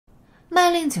麦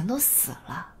令景都死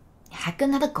了，你还跟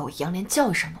他的狗一样，连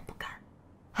叫一声都不敢？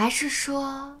还是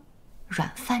说软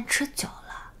饭吃久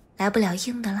了，来不了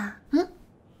硬的啦？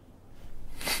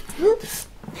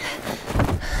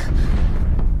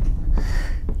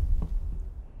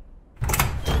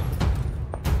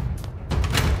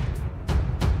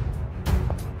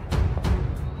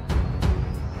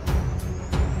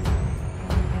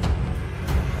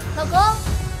老公。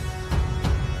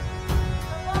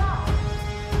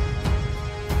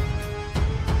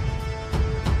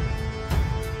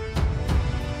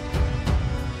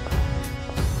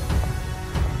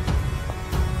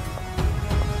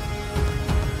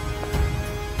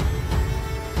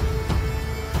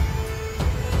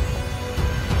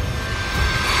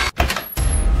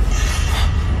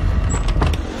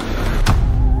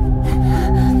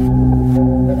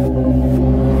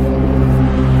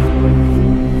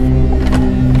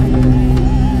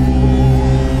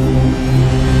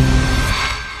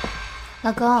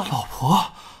 老公，老婆，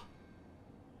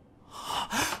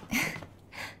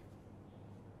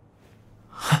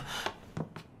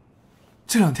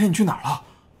这2天你去哪儿了？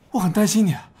我很担心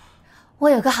你。我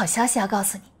有个好消息要告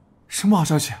诉你。什么好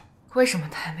消息？为什么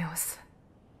他还没有死？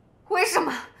为什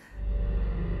么？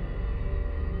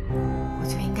我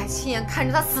就应该亲眼看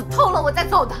着他死透了，我再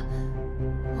走的。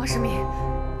王世民，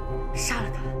杀了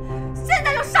他，现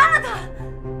在就杀了他！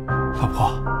老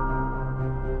婆。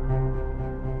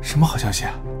 什么好消息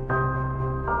啊？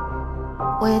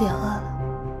我有点饿了，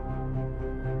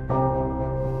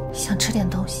想吃点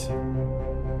东西。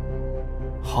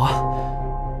好啊，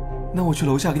那我去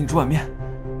楼下给你煮碗面。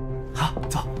好，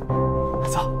走，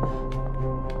走。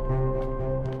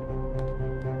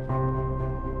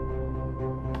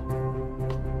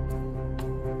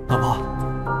老婆，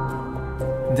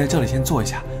你在这里先坐一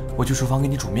下，我去厨房给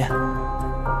你煮面。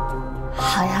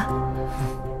好呀。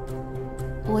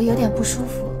我有点不舒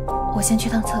服。 我先去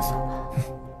趟厕所。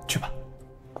去吧。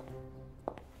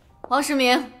王世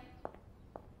明，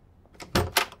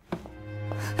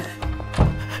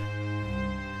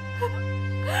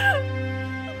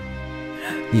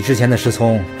你之前的失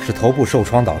聪是头部受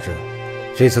创导致的，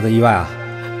这次的意外啊，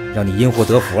让你因祸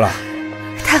得福了。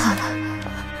太好了！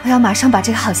我要马上把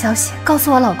这个好消息告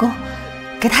诉我老公，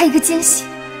给他一个惊喜。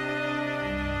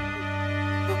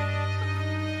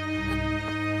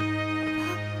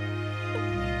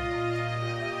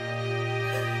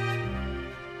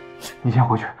 你先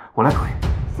回去，我来处理。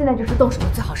现在就是动手的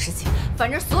最好时机，反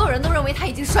正所有人都认为他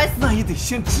已经摔死了。那也得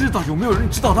先知道有没有人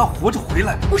知道他活着回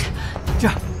来。不是，这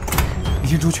样，你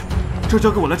先出去，这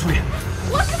交给我来处理。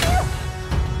王世明，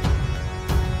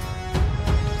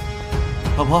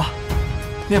老婆，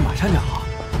面马上就好。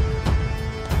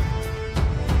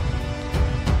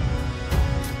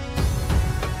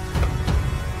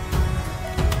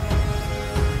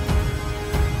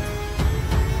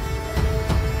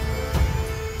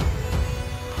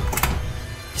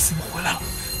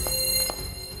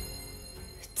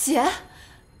姐，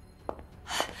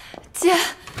姐，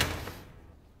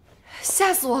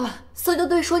吓死我了！搜救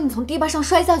队说你从堤坝上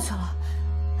摔下去了。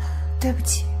对不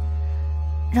起，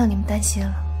让你们担心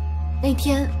了。那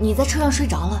天你在车上睡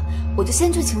着了，我就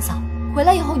先去清扫，回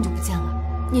来以后你就不见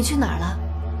了。你去哪儿了？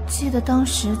记得当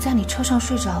时在你车上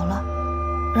睡着了，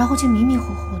然后就迷迷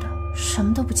糊糊的，什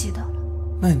么都不记得了。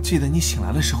那你记得你醒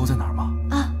来的时候在哪儿吗？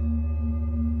啊，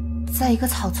在一个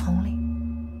草丛里。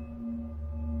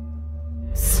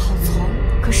 草丛？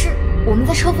可是我们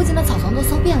在车附近的草丛都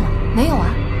搜遍了，没有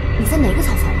啊！你在哪个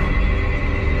草丛啊？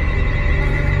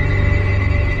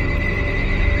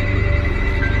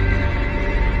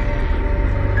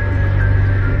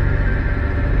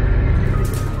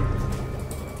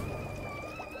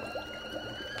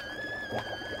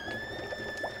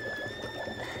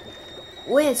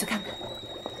我也去看看。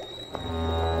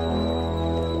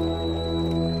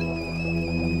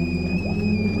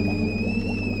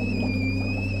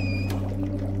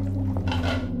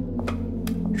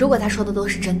 如果他说的都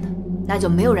是真的，那就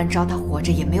没有人知道他活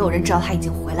着，也没有人知道他已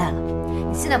经回来了。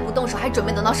你现在不动手，还准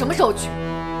备等到什么时候去？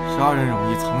杀人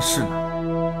容易藏尸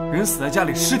难，人死在家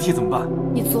里，尸体怎么办？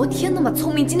你昨天那么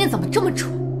聪明，今天怎么这么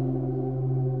蠢？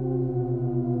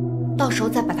到时候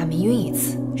再把他迷晕一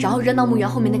次，然后扔到墓园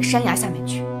后面那个山崖下面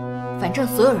去。反正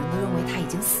所有人都认为他已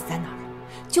经死在那儿了，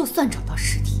就算找到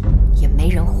尸体，也没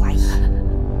人怀疑。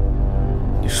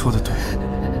你说的对，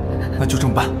那就这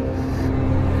么办。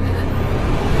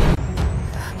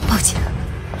 抱歉，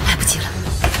来不及了，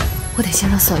我得先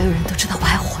让所有人都知道我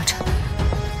还活着。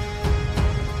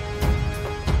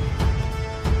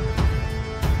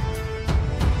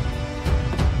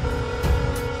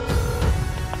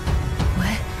喂，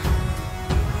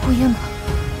呼烟吗？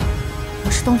我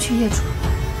是是东区业主。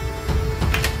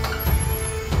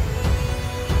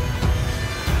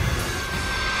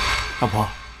老婆，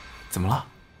怎么了？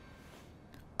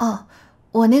哦，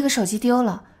我那个手机丢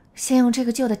了，先用这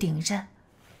个旧的顶一阵。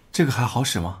这个还好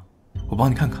使吗？我帮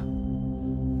你看看。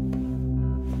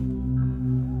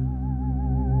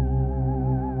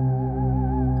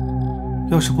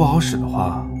要是不好使的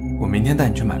话，我明天带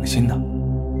你去买个新的。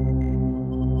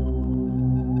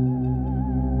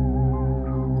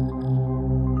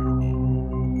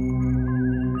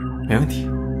没问题，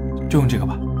就用这个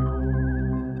吧。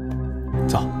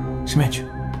走，吃面去。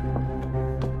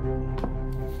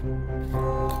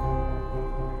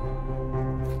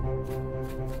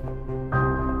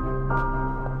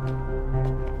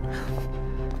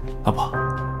老婆，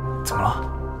怎么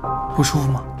了？不舒服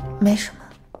吗？没什么。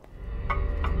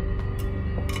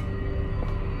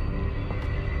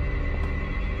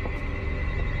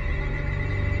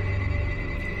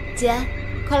姐，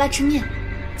快来吃面，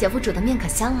姐夫煮的面可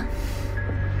香了。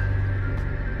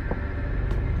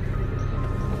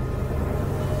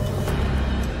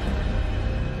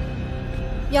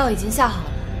药已经下好了，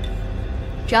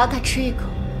只要他吃一口，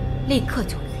立刻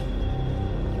就晕。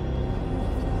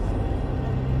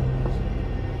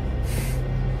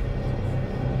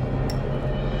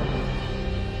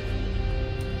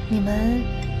你们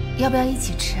要不要一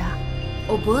起吃啊？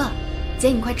我不饿，姐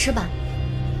你快吃吧。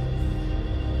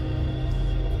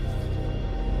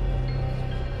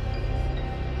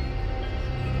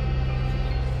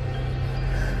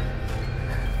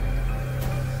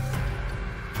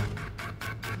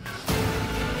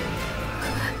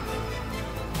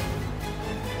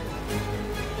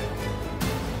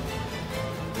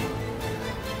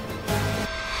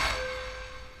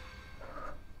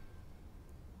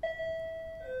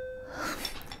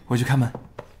我去开门。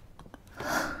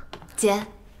姐，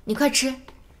你快吃，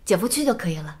姐夫去就可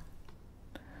以了。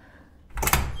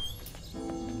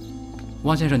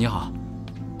汪先生你好，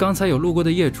刚才有路过的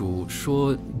业主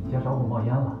说你家着火冒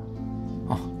烟了。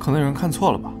哦，可能有人看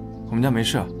错了吧？我们家没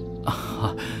事。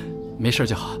啊，没事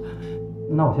就好。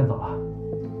那我先走了。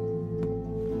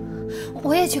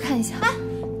我也去看一下。哎，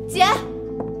姐，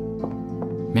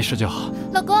没事就好。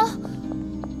老公。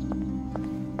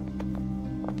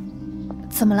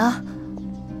怎么了，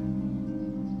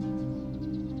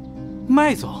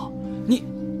麦总？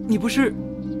你不是？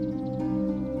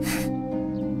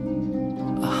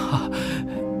啊，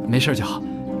没事就好，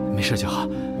没事就好。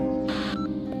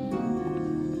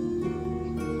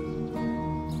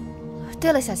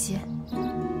对了，小希，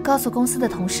告诉公司的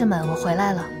同事们我回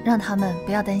来了，让他们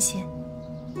不要担心。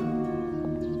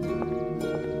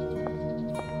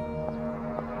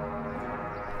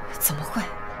怎么会？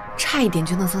差一点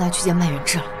就能送他去见麦元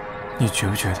志了。你觉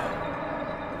不觉得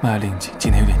麦令锦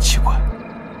今天有点奇怪？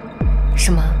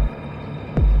什么？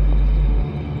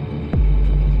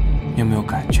你有没有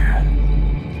感觉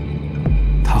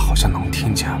他好像能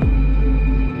听见了？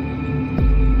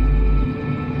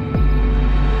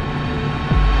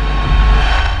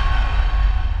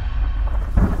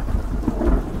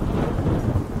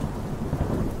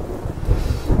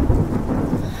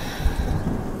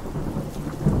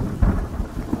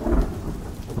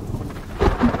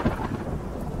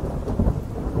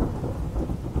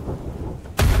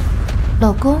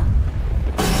老公，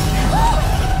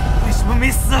为什么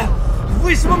没死？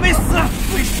为什么没死？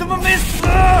为什么没死？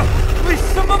为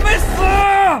什么没死？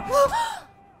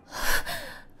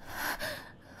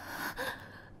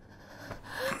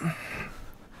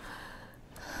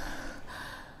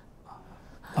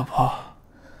老婆，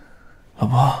老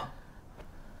婆，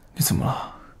你怎么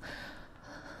了？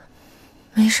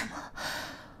没什么，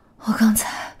我刚才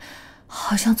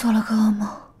好像做了个噩梦。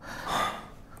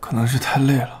可能是太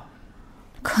累了。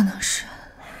可能是。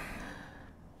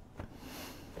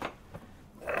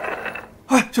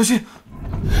哎，小心！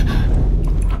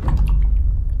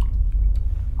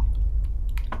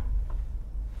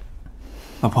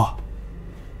老婆，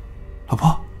老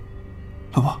婆，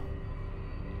老婆，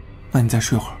那你再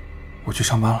睡会儿，我去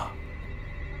上班了。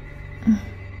嗯。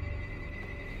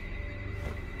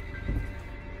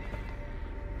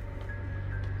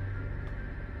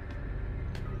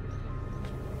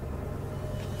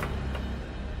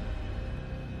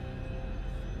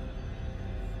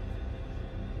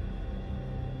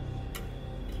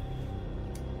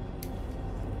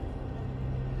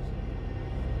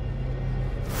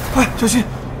哎，小心！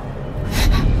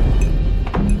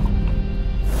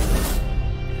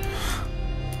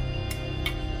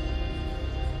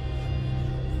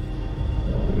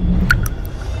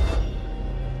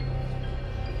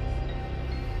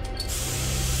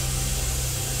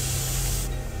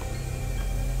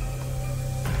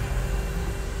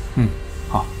嗯，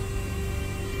好。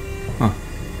嗯，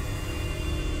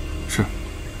是。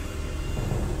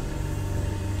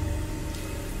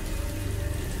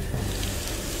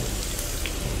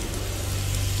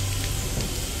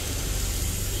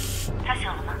他醒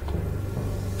了吗？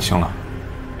醒了。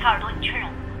他耳朵你确认了？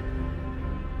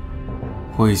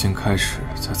我已经开始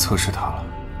在测试他了。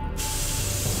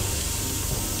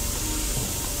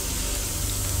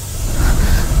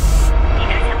你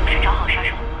之前不是找好杀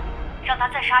手了吗？让他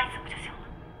再杀一次不就行了？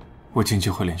我近期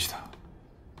会联系他。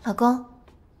老公，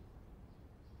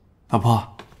老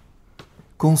婆，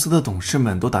公司的董事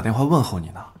们都打电话问候你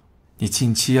呢。你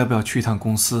近期要不要去一趟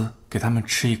公司，给他们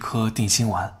吃一颗定心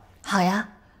丸？好呀，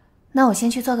那我先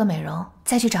去做个美容，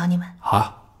再去找你们。好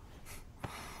啊。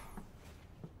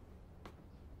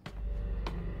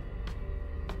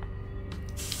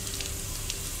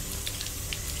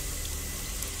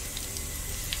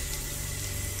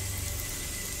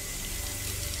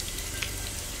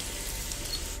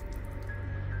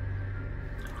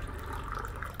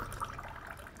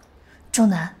仲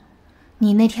南，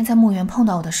你那天在墓园碰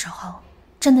到我的时候，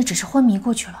真的只是昏迷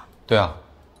过去了？对啊，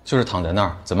就是躺在那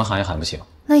儿，怎么喊也喊不醒。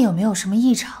那有没有什么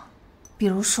异常？比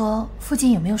如说附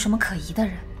近有没有什么可疑的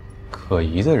人？可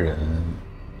疑的人？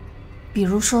比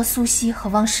如说苏西和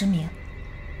汪时明，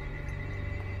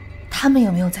他们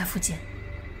有没有在附近？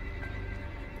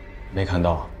没看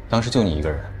到，当时就你一个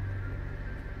人。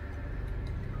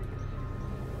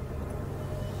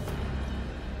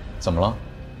怎么了？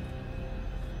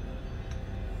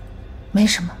没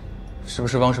什么。是不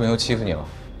是汪世明又欺负你了？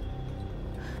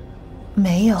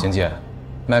没有。景姐，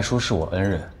麦叔是我恩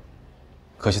人，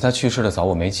可惜他去世的早，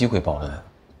我没机会报恩。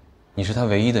你是他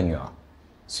唯一的女儿，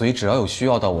所以只要有需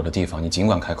要到我的地方，你尽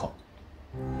管开口。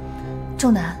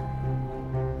仲南，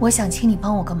我想请你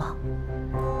帮我个忙，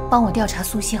帮我调查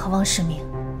苏西和汪世明，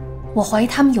我怀疑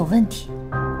他们有问题。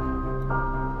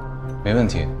没问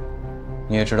题，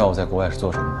你也知道我在国外是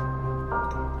做什么的。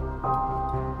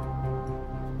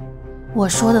我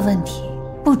说的问题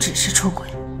不只是出轨，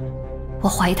我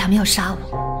怀疑他们要杀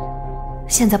我。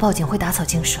现在报警会打草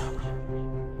惊蛇，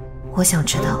我想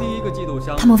知道第一个季度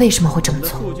箱他们为什么会这么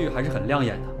做。数据还是很亮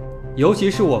眼的，尤其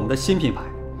是我们的新品牌，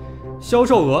销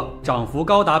售额涨幅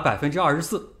高达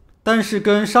24%。但是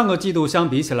跟上个季度相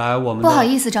比起来，我们的……不好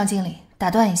意思，张经理，打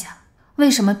断一下，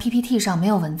为什么 PPT 上没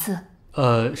有文字？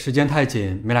时间太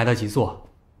紧，没来得及做。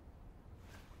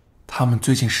他们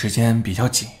最近时间比较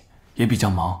紧，也比较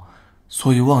忙，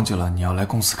所以忘记了你要来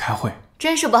公司开会。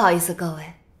真是不好意思各位，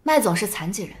麦总是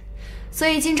残疾人，所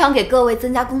以经常给各位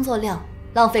增加工作量，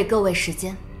浪费各位时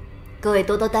间，各位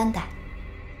多多担待。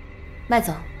麦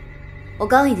总，我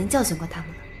刚刚已经教训过他们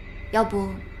了，要不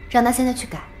让他现在去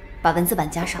改，把文字版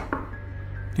加上。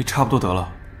你差不多得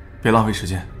了，别浪费时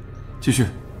间，继续。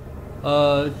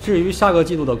至于下个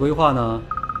季度的规划呢？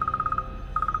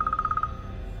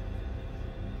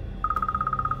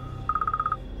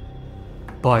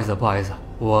不好意思，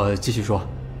我继续说。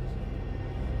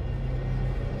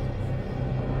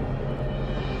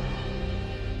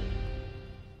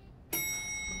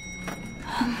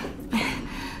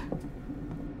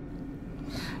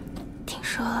听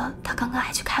说他刚刚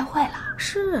还去开会了。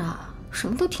是啊，什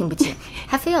么都听不见，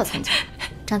还非要参加。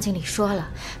张经理说了，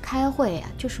开会啊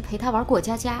就是陪他玩过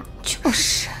家家，就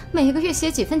是每个月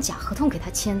写几份假合同给他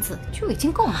签字，就已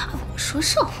经够了。我说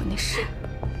上回那事。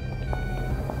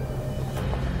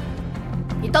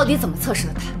你到底怎么测试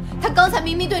的他？他刚才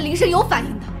明明对铃声有反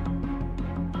应的。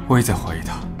我也在怀疑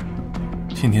他。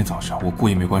今天早上我故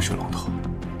意没关水龙头，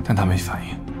但他没反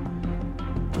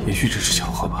应，也许只是巧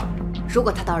合吧。如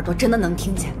果他的耳朵真的能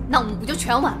听见，那我们不就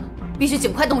全完了？必须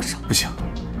尽快动手。不行，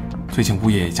最近物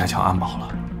业也加强安保了，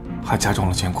还加装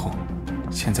了监控，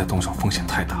现在动手风险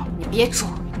太大了。你别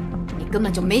装，你根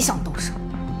本就没想动手。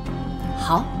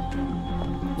好，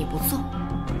你不做，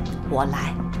我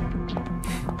来。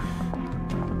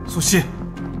苏西，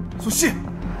苏西，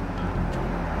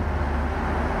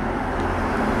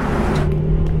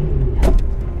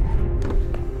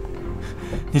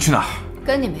你去哪儿？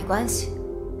跟你没关系。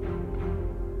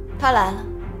他来了，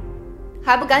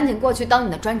还不赶紧过去当你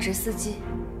的专职司机？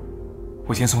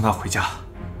我先送他回家，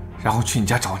然后去你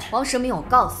家找你。王时明，我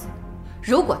告诉你，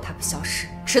如果他不消失，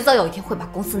迟早有一天会把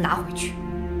公司拿回去。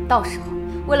到时候，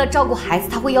为了照顾孩子，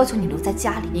他会要求你留在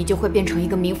家里，你就会变成一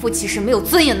个名副其实没有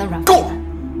尊严的软饭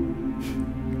男。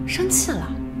生气了？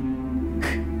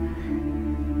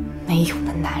没用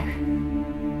的男人。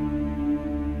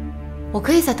我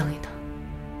可以再等一等，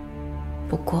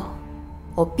不过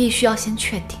我必须要先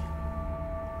确定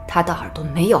他的耳朵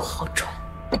没有好转。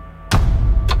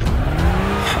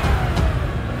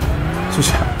苏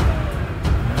西，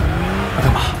要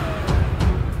干嘛？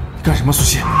你干什么，苏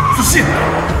西？苏西！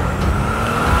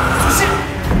苏西！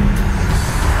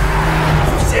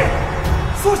苏西！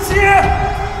苏西！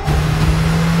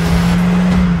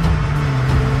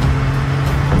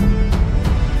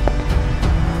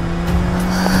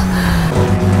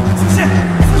苏西！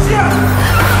苏西！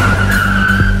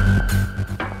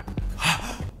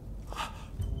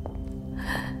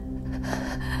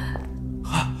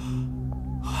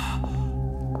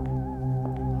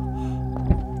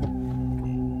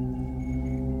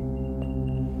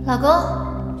老公，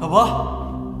老婆。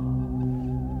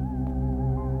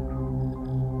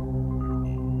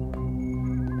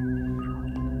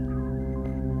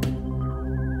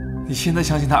你现在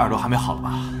相信他耳朵还没好了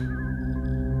吧？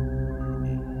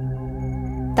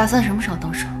打算什么时候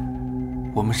动手？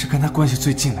我们是跟他关系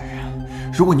最近的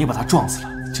人，如果你把他撞死了，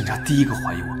警察第一个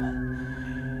怀疑我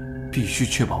们，必须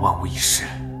确保万无一失。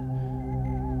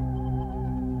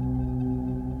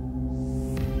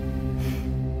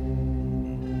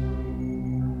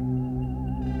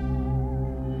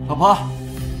老婆，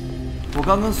我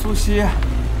刚跟苏西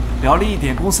聊了一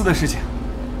点公司的事情，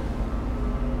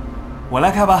我来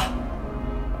开吧。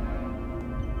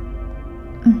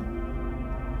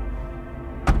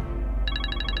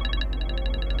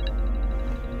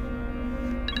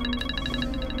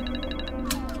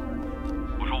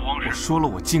我说了，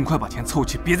我尽快把钱凑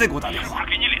齐，别再给我打电话。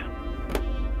给你脸。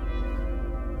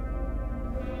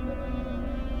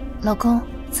老公，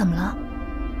怎么了？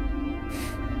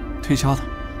推销的。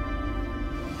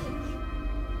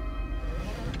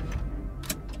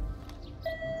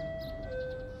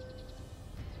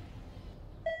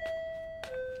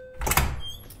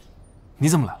你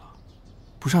怎么来了？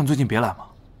不是让你最近别来吗？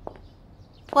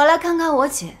我来看看我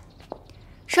姐，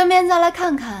顺便再来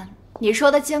看看你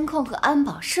说的监控和安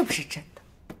保是不是真的。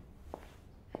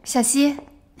小西，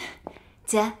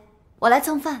姐，我来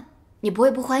蹭饭，你不会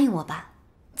不欢迎我吧？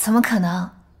怎么可能？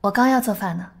我刚要做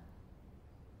饭呢。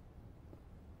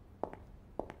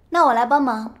那我来帮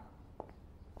忙。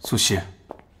苏西，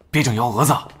别整幺蛾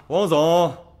子。王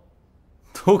总，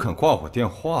都敢挂我电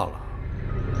话了。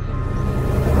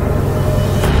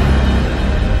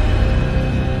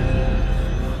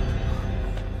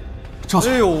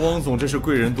哎呦，汪总，真是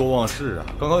贵人多忘事啊！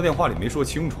刚刚电话里没说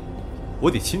清楚，我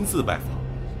得亲自拜访。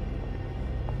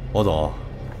汪总，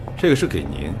这个是给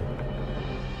您，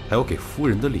还有给夫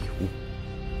人的礼物。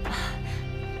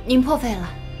您破费了。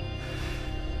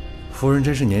夫人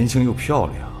真是年轻又漂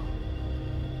亮。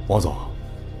汪总，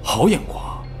好眼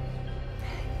光。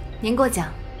您过奖。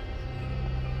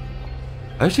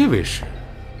哎，这位是？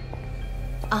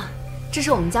啊，这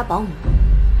是我们家保姆，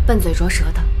笨嘴拙舌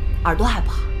的，耳朵还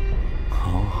不好。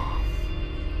哦，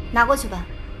拿过去吧。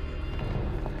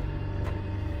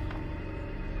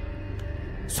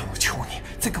算我求你，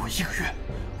再给我1个月，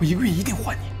我1个月一定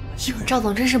还你1个月。赵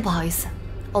总，真是不好意思，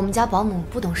我们家保姆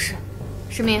不懂事。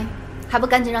世明，还不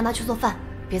赶紧让她去做饭，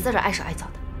别在这碍手碍脚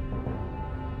的。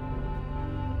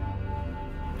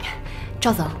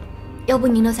赵总，要不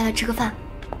您留下来吃个饭，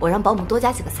我让保姆多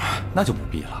加几个菜。那就不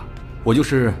必了，我就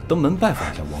是登门拜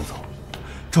访一下王总。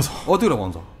赵总，哦，对了，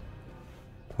王总。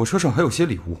我车上还有些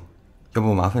礼物，要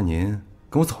不麻烦您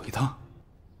跟我走一趟？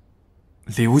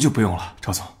礼物就不用了，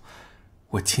赵总，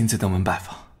我亲自登门拜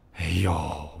访。哎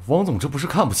呦，汪总这不是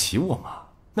看不起我吗？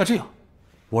那这样，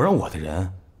我让我的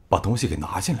人把东西给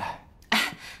拿进来。哎，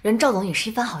人赵总也是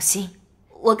一番好心，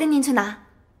我跟您去拿。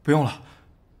不用了，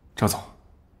赵总，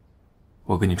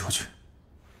我跟你出去，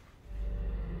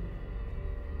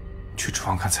去厨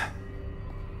房看菜。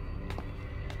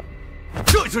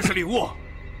这就是礼物，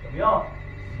怎么样？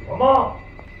喜欢吗？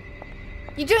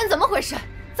你这人怎么回事？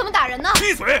怎么打人呢？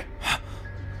闭嘴！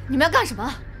你们要干什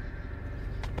么？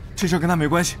这事跟他没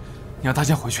关系，你让他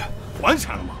先回去。还钱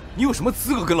了吗？你有什么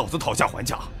资格跟老子讨价还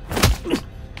价？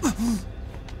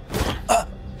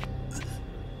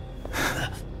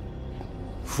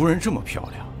夫人这么漂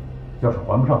亮，要是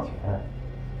还不上钱，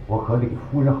我可得给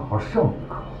夫人好好上一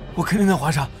课。我肯定能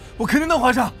还上，我肯定能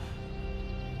还上。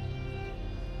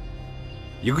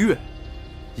1个月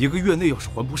，1个月内要是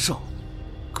还不上，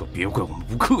可别怪我们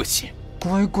不客气。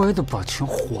乖乖的把钱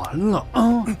还了啊！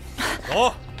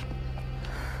走。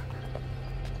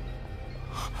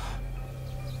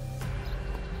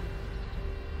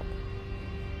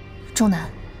仲南，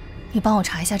你帮我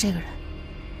查一下这个人。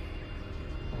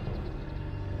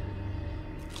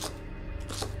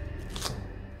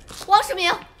王世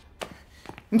明，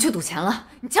你去赌钱了？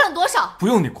你欠了多少？不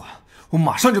用你管，我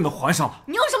马上就能还上了。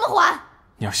你用什么还？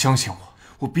你要相信我，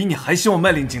我比你还希望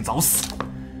麦令景早死。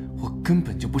我根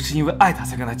本就不是因为爱他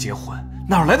才跟他结婚，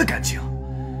哪来的感情？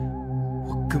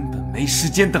我根本没时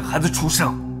间等孩子出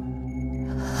生。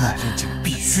麦令景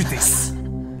必须得死。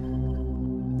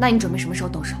那你准备什么时候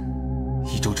动手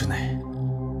？1周之内，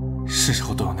是时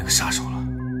候动用那个杀手了。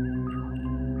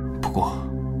不过，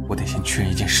我得先确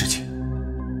认一件事情。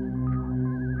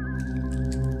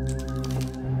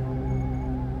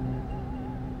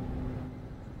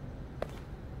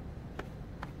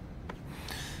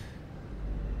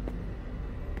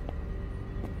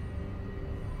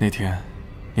那天，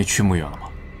你去墓园了吗？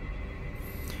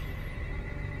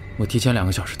我提前2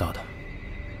个小时到的。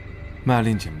麦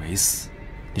令景没死，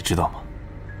你知道吗？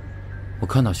我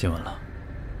看到新闻了。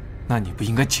那你不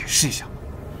应该解释一下吗？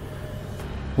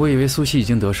我以为苏西已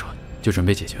经得手，就准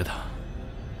备解决他，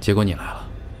结果你来了。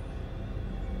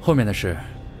后面的事，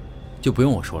就不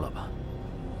用我说了吧？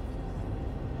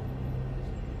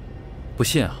不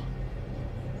信啊？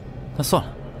那算了。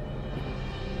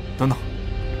等等，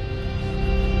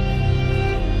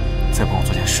再帮我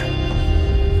做件事。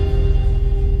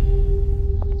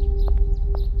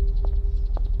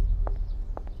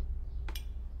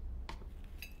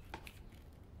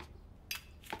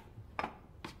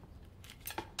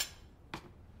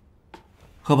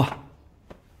喝吧。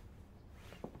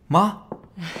妈，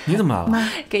你怎么来了？妈，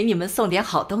给你们送点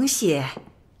好东西，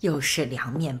又是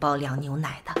凉面包、凉牛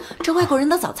奶的，这外国人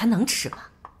的早餐能吃吗？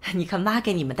你看妈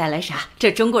给你们带来啥？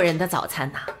这中国人的早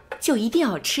餐呐，就一定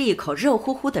要吃一口热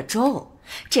乎乎的粥，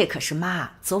这可是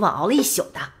妈昨晚熬了一宿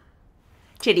的。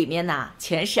这里面呐，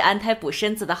全是安胎补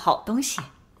身子的好东西。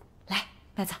来，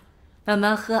麦子，慢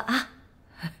慢喝啊。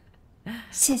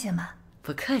谢谢妈。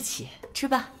不客气，吃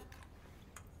吧。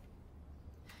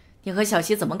你和小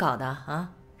西怎么搞的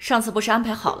啊？上次不是安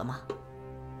排好了吗？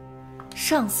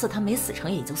上次他没死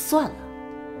成也就算了，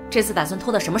这次打算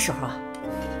拖到什么时候啊？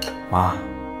妈，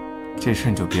这事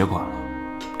你就别管了，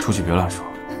出去别乱说。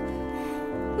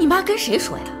你妈跟谁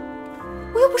说呀？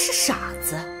我又不是傻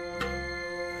子。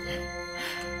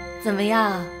怎么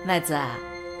样，麦子，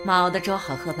妈熬的粥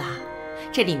好喝吧？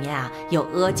这里面啊有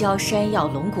阿胶、山药、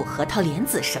龙骨、核桃、莲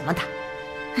子什么的，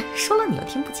说了你又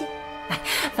听不见。哎，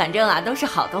反正啊都是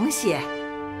好东西。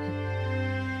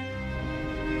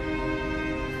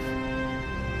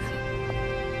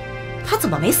他怎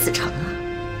么没死成啊？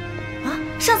啊，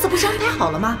上次不是安排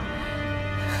好了吗？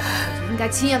我就应该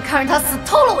亲眼看着他死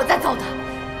透了，我再揍他。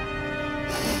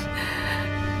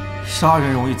杀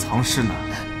人容易藏尸难，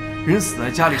人死在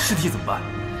家里，尸体怎么办？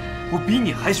我比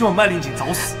你还希望麦令景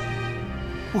早死，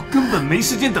我根本没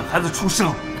时间等孩子出生，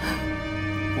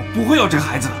我不会要这个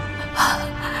孩子的。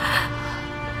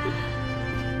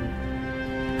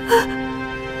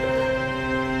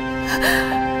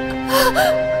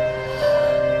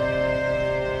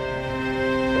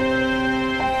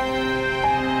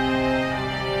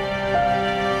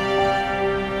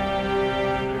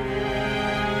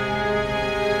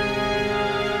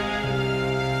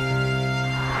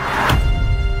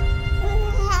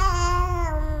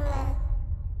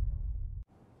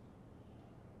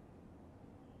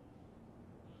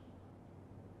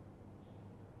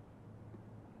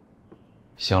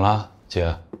醒了，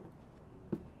姐。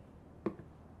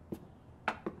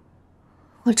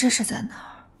我这是在哪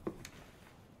儿？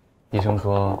医生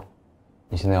说，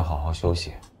你现在要好好休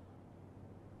息。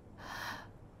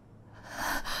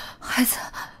孩子，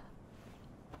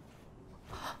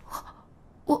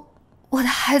我的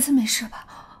孩子没事吧？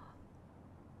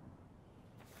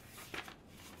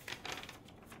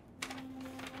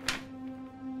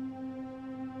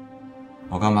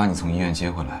我刚把你从医院接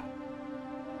回来，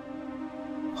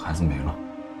孩子没了。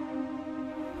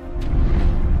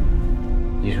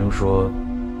医生说，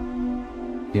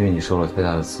因为你受了太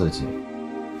大的刺激，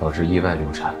导致意外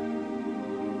流产。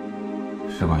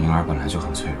试管婴儿本来就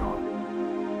很脆弱。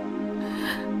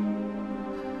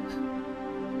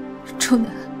楚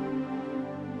南，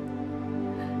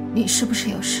你是不是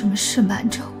有什么事瞒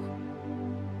着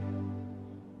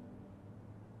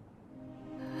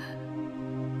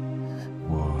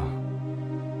我？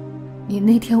你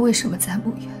那天为什么在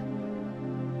墓园？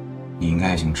你应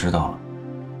该已经知道了，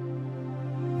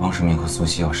汪世明和苏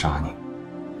西要杀你。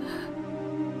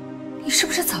你是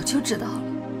不是早就知道了？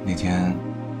那天，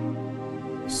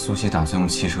苏西打算用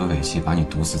汽车尾气把你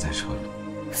毒死在车里。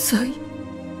所以，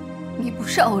你不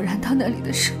是偶然到那里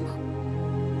的是吗？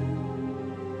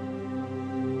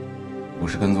我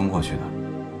是跟踪过去的，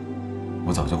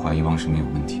我早就怀疑汪世明有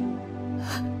问题。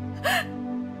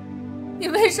你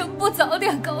为什么不早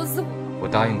点告诉我？我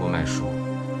答应过麦叔，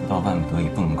不到万不得已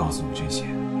不能告诉你这些，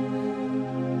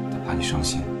他怕你伤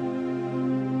心。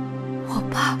我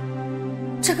爸，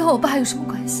这跟我爸有什么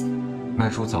关系？麦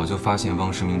叔早就发现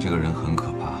汪世明这个人很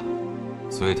可怕，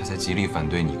所以他才极力反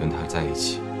对你跟他在一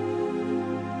起。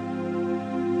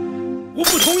我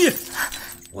不同意！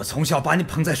我从小把你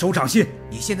捧在手掌心，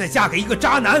你现在嫁给一个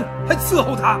渣男，还伺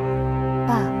候他。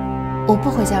爸，我不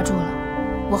回家住了，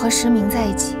我和石明在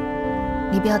一起，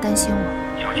你不要担心我。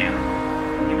小静，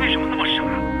你为什么那么傻？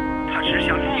他只是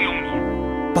想利用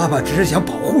你。爸爸只是想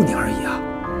保护你而已啊。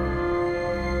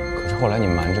可是后来你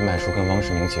瞒着麦叔跟汪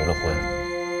世明结了婚，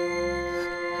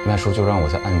麦叔就让我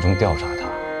在暗中调查他，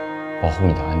保护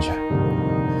你的安全。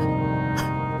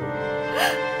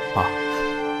爸，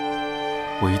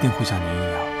我一定会像您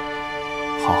一样，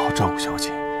好好照顾小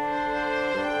姐。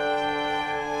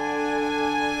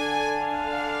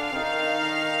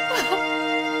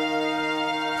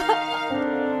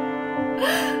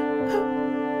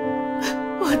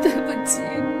我对不起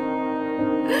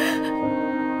你，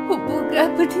我不该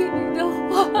不听你的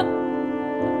话。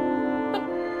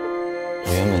我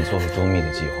原本做了周密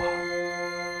的计划，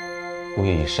我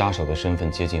也以杀手的身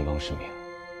份接近汪世明，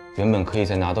原本可以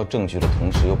在拿到证据的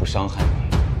同时又不伤害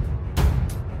你。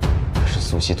可是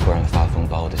苏西突然发疯，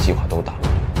把我的计划都打乱了。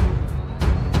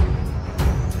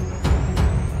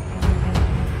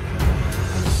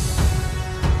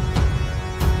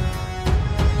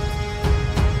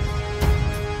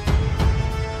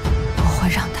我会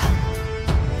让他们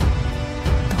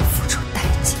都付出代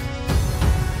价。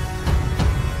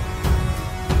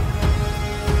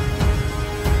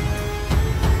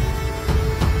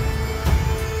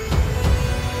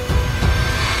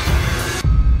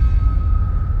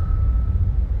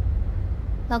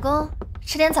老公，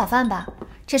吃点早饭吧，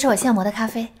这是我现磨的咖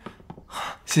啡。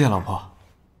谢谢老婆。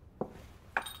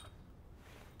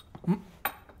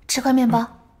吃块面包。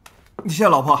谢谢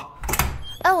老婆。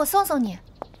哎，我送送你。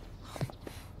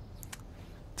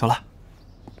走了。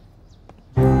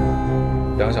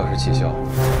 2小时起效，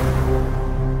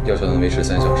要求能维持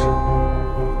3小时。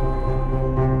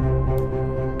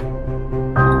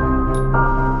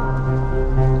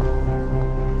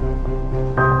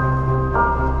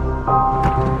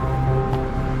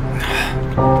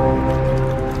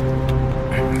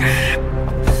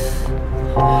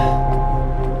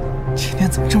今天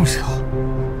怎么这么热？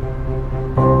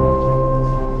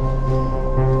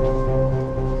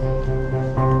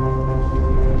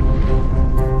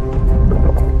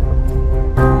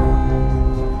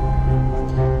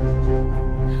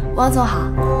 汪总好，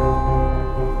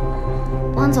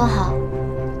汪总好。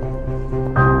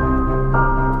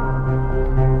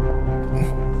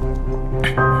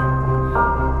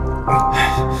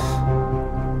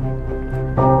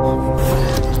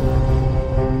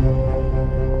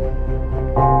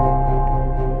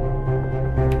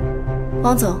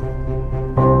汪总，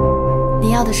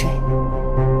你要的水。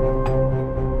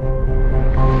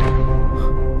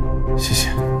谢谢。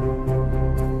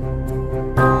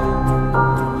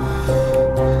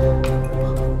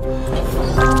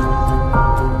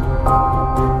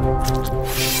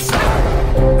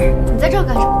 你在这儿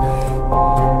干什么呢？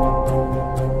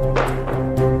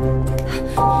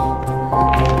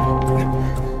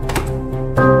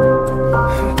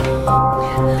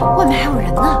外面还有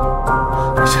人呢。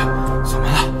没事，锁门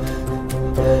了。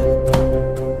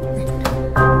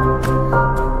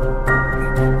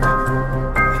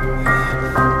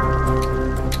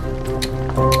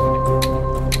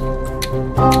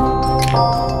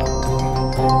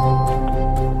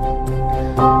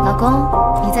老公，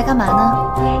你在干嘛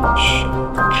呢？嘘，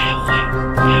开会。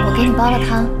我给你煲了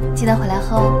汤，记得回来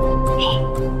喝哦。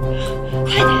好，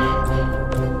快点。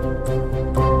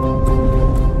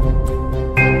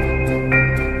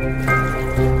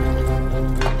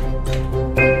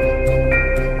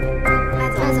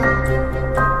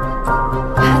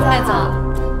 麦总，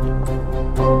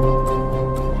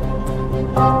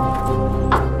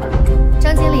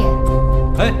张经理。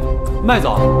哎，麦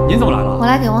总，您怎么来了？我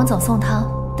来给汪总送汤。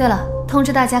对了，通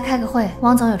知大家开个会，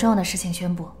汪总有重要的事情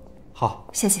宣布。好，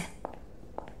谢谢。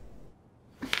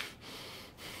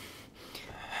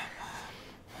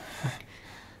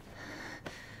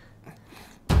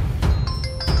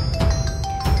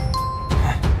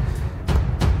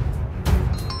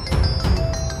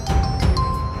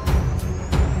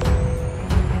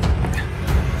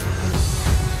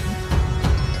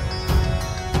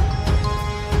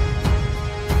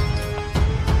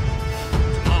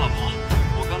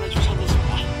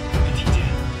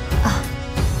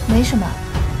没什么，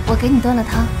我给你炖了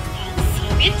汤。烦死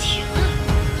了，别停啊！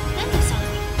难得笑你，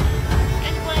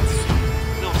赶紧过来继续。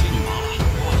那我先去忙了，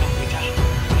我晚上回家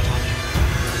再找你。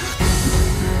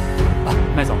啊，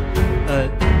麦总，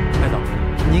麦总，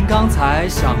您刚才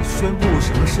想宣布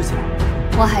什么事情？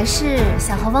我还是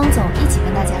想和汪总一起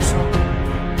跟大家说，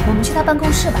我们去他办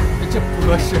公室吧。这不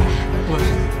合适，不合适。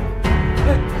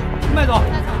哎，麦总，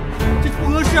这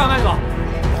不合适啊，麦总。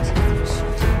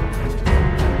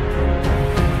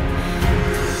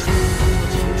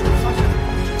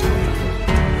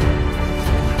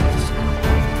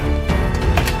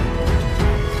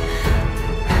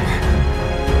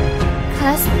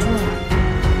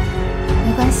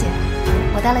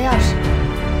事。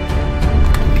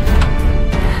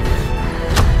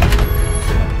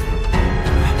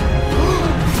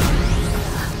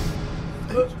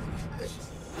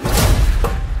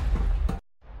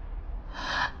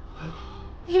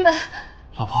你们，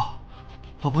老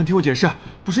婆，你听我解释，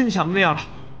不是你想的那样的，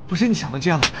不是你想的这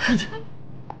样的。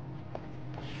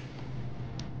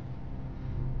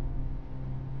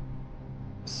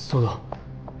苏总，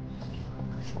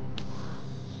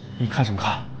你看什么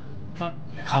看？啊，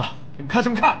别看了，你看什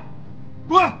么看？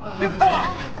滚！别看了！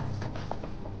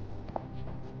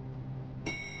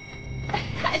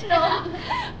太冷了，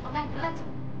慢走。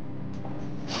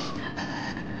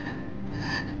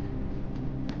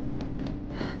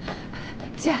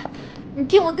姐，你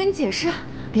听我跟你解释，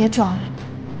别装了，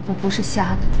我不是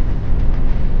瞎的。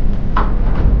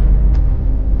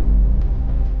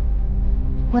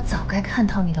我早该看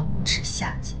透你的无耻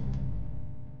下贱。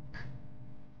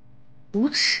无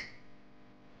耻？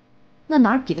那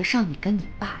哪儿比得上你跟你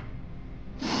爸呀？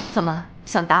怎么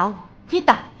想打我？你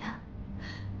打呀！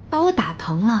把我打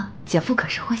疼了，姐夫可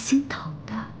是会心疼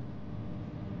的。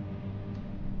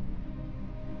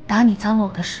打你脏了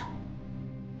我的手，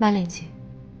曼玲姐，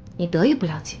你得意不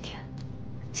了几天。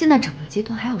现在整个集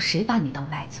团还有谁把你当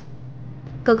麦总？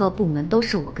各个部门都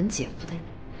是我跟姐夫的人。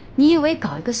你以为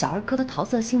搞一个小儿科的桃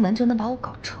色新闻就能把我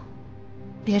搞臭？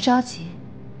别着急，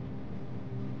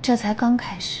这才刚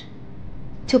开始。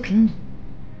就凭你，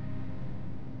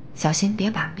小心别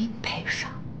把命赔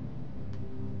上。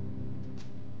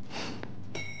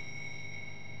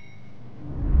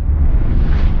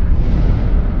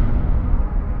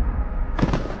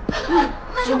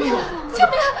救命！救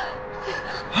命！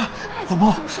老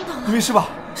婆，你没事吧？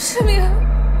失明，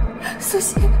苏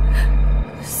西，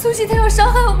她要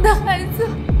伤害我们的孩子。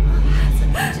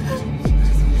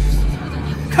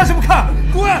看什么看？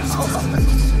滚！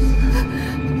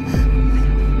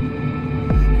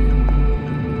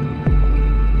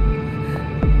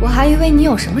我还以为你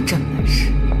有什么真本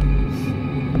事，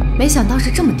没想到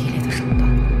是这么低劣的手段。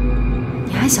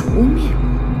你还想污蔑我？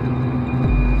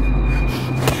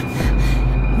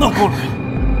闹够了！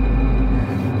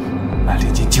麦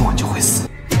丽锦今晚就会死，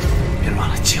别乱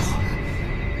了计划。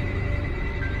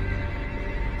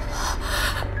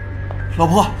老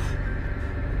婆，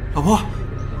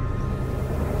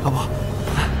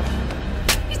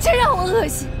你真让我恶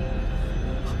心！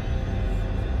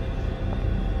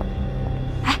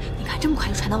哎，你看这么快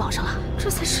就传到网上了，这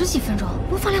才10几分钟，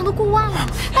播放量都过万了。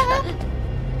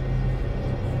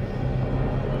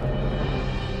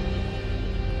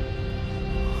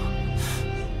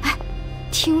哎，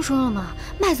听说了吗？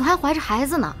麦总还怀着孩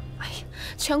子呢。哎呀，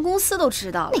全公司都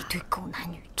知道了。那堆狗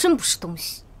男女真不是东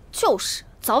西。就是，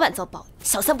早晚遭报应，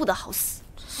小三不得好死。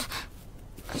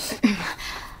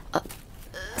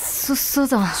苏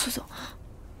总，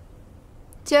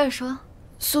接着说。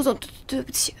苏总，对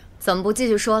不起。怎么不继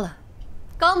续说了？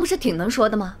刚刚不是挺能说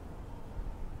的吗？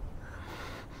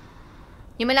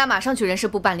你们俩马上去人事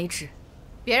部办离职，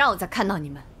别让我再看到你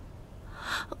们。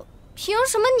凭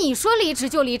什么你说离职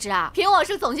就离职啊？凭我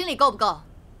是总经理够不够？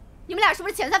你们俩是不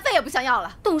是遣散费也不想要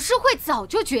了？董事会早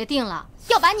就决定了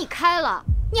要把你开了。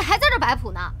你还在这摆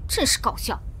谱呢，真是搞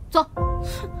笑！走，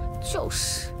就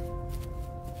是，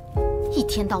一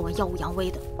天到晚耀武扬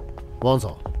威的。汪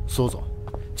总、苏总，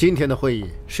今天的会议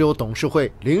是由董事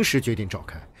会临时决定召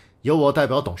开，由我代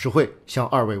表董事会向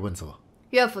2位问责。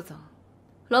岳副总，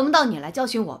轮不到你来教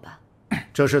训我吧？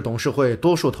这是董事会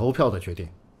多数投票的决定。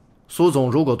苏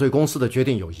总如果对公司的决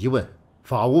定有疑问，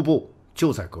法务部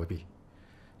就在隔壁。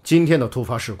今天的突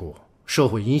发事故，社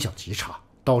会影响极差，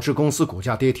导致公司股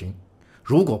价跌停。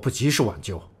如果不及时挽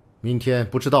救，明天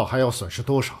不知道还要损失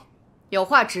多少。有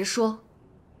话直说。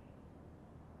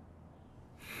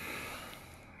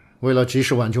为了及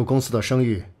时挽救公司的声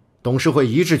誉，董事会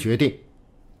一致决定，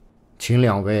请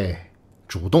2位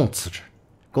主动辞职，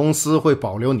公司会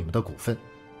保留你们的股份。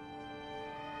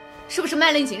是不是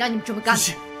麦令锦让你们这么干？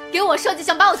给我设计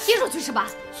想把我踢出去是吧？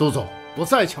苏总，我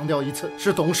再强调一次，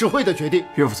是董事会的决定。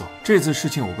岳副总，这次事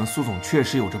情我跟苏总确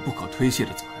实有着不可推卸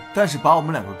的责任。但是把我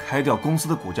们2个开掉，公司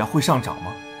的股价会上涨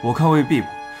吗？我看未必吧。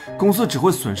公司只会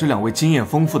损失2位经验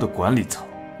丰富的管理层。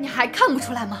你还看不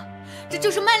出来吗？这就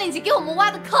是麦令锦给我们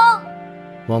挖的坑。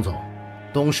汪总，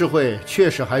董事会确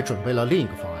实还准备了另一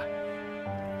个方案。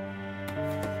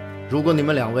如果你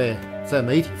们2位在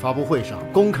媒体发布会上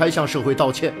公开向社会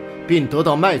道歉，并得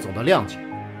到麦总的谅解，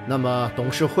那么董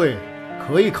事会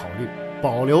可以考虑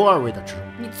保留2位的职务。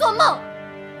你做梦！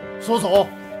苏总，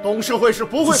董事会是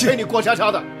不会陪你过家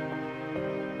家的。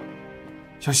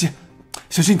小希，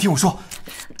你听我说，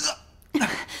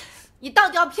你到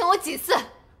底要骗我几次？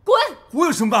滚！我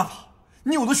有什么办法？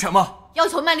你有的选吗？要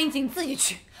求麦令锦自己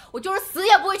去，我就是死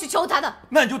也不会去求他的。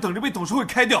那你就等着被董事会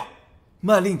开掉，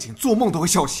麦令锦做梦都会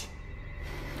笑醒。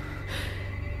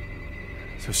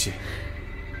小希，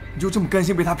你就这么甘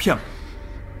心被他骗吗？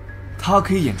他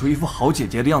可以演出一副好姐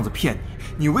姐的样子骗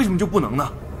你，你为什么就不能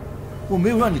呢？我没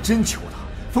有让你真求他，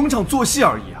逢场作戏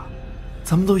而已啊！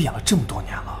咱们都演了这么多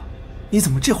年了，你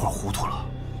怎么这会儿糊涂了？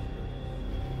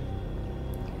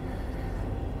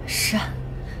是啊，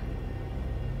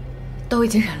都已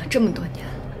经忍了这么多年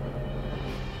了。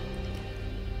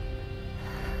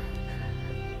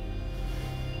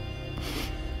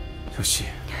小希，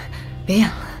别演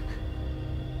了，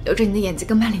留着你的演技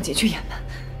跟麦令姐去演吧。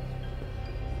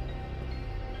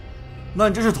那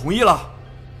你这是同意了？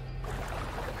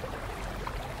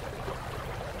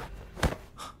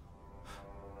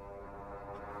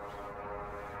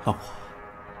老婆，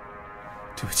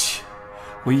对不起，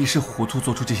我一时糊涂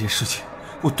做出这些事情，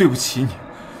我对不起你，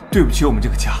对不起我们这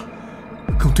个家，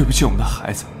更对不起我们的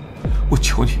孩子。我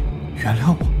求你原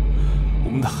谅我，我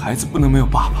们的孩子不能没有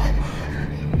爸爸。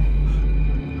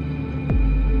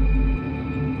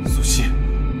苏西，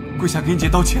跪下给你姐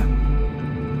道歉。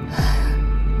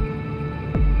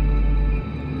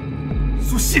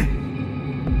苏西，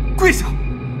跪下！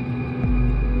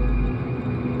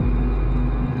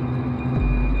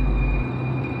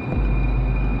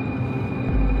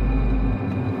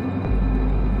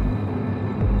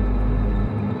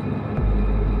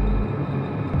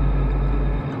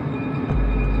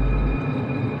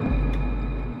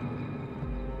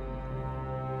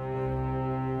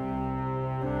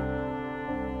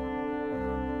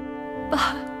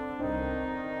爸，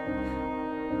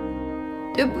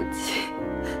对不起。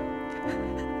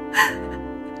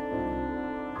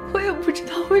我也不知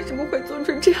道为什么会做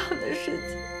出这样的事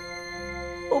情，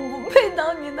我不配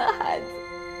当你的孩子，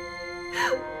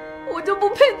我就不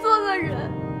配做个人。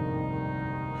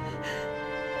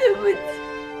对不起，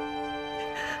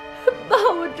爸，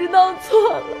我知道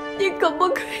错了，你可不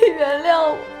可以原谅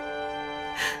我？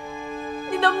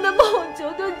你能不能帮我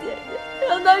求求姐姐，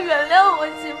让她原谅我，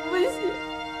行不行？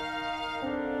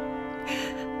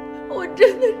我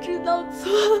真的知道错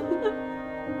了。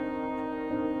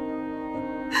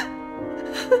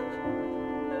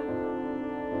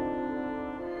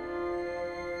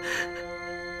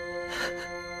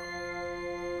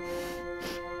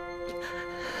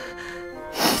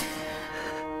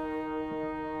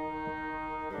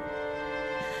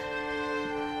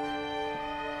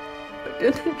我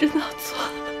真的知道错了，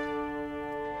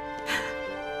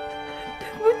对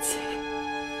不起。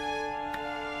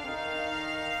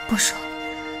不说了，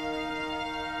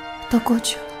都过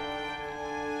去了。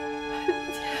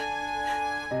姐，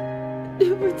对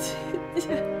不起，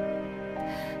姐。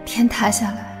天塌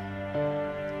下来，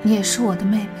你也是我的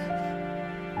妹妹。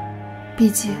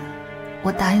毕竟，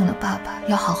我答应了爸爸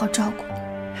要好好照顾你。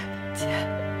姐，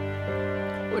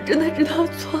我真的知道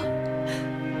错了，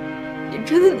你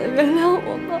真的能原谅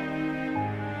我吗？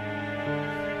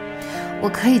我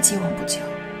可以既往不咎，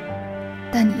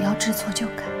但你要知错就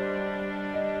改。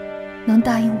能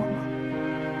答应我吗？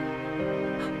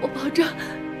我保证，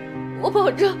我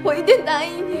保证，我一定答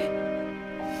应你。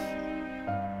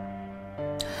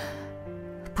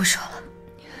不说了。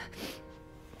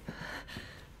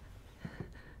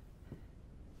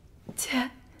姐，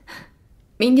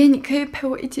明天你可以陪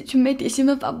我一起去媒体新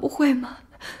闻发布会吗？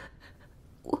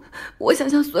我想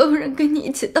向所有人跟你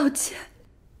一起道歉。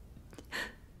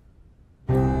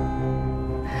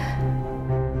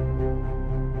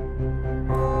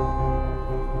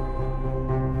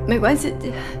没关系，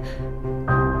姐，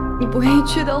你不愿意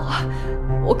去的话，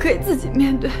我可以自己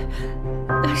面对。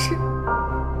但是，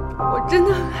我真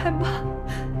的很害怕，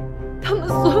他们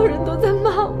所有人都在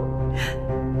骂我，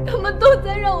他们都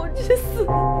在让我去死。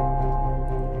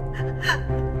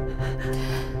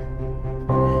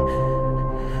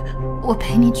我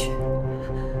陪你去。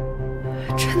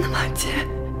真的吗，姐？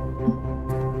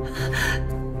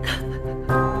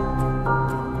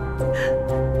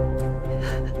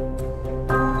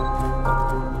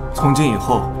从今以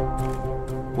后，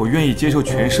我愿意接受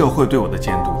全社会对我的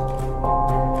监督，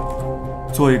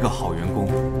做一个好员工，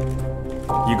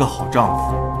一个好丈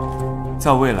夫，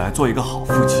在未来做一个好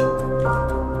父亲。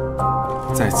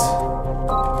在此，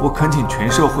我恳请全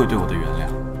社会对我的原谅。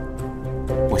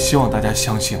我希望大家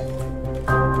相信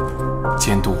我，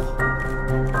监督我。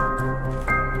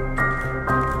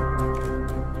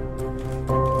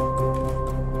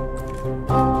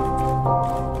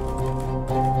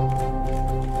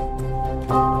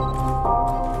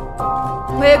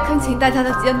我也恳请大家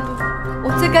的监督，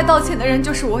我最该道歉的人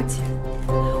就是我姐，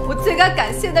我最该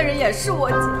感谢的人也是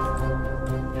我姐。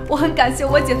我很感谢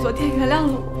我姐昨天原谅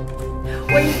了我，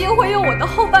我一定会用我的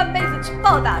后半辈子去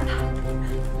报答他。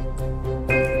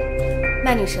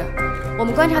麦女士，我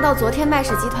们观察到昨天麦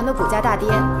氏集团的股价大跌，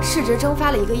市值蒸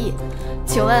发了1个亿。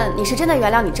请问你是真的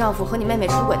原谅你丈夫和你妹妹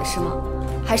出轨的事吗？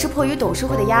还是迫于董事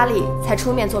会的压力才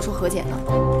出面做出和解呢？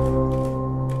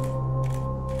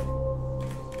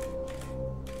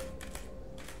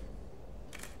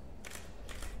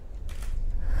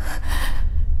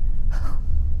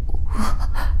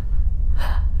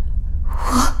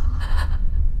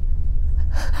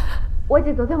我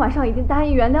姐昨天晚上已经答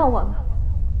应原谅我了。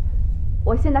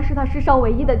我现在是她世上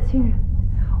唯一的亲人，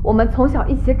我们从小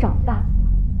一起长大，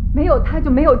没有她就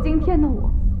没有今天的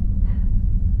我。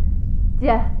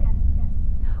姐，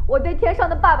我对天上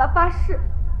的爸爸发誓，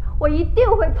我一定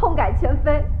会痛改前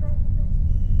非。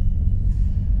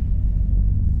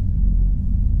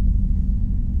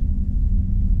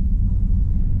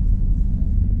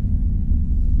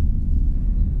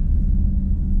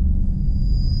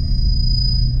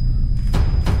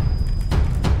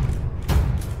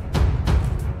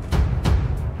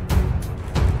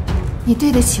你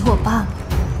对得起我爸吗？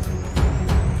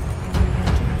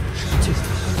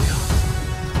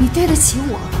你对得起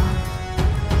我吗？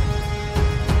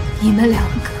你们两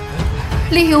个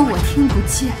利用我听不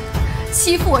见，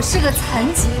欺负我是个残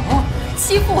疾人，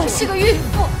欺负我是个孕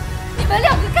妇。你们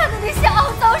两个干的那些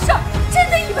肮脏事儿，真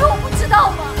的以为我不知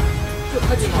道吗？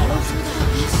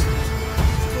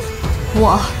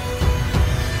我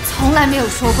从来没有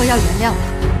说过要原谅他，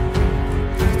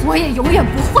我也永远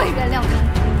不会原谅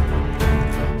他。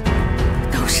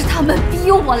都是他们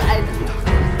逼我来的。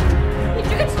你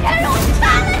这个贱人，我去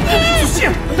打了你！子信，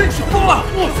你疯了！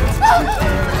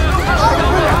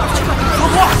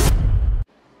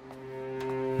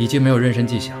已经没有妊娠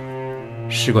迹象，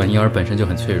试管婴儿本身就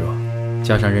很脆弱，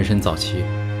加上妊娠早期，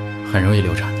很容易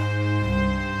流产的。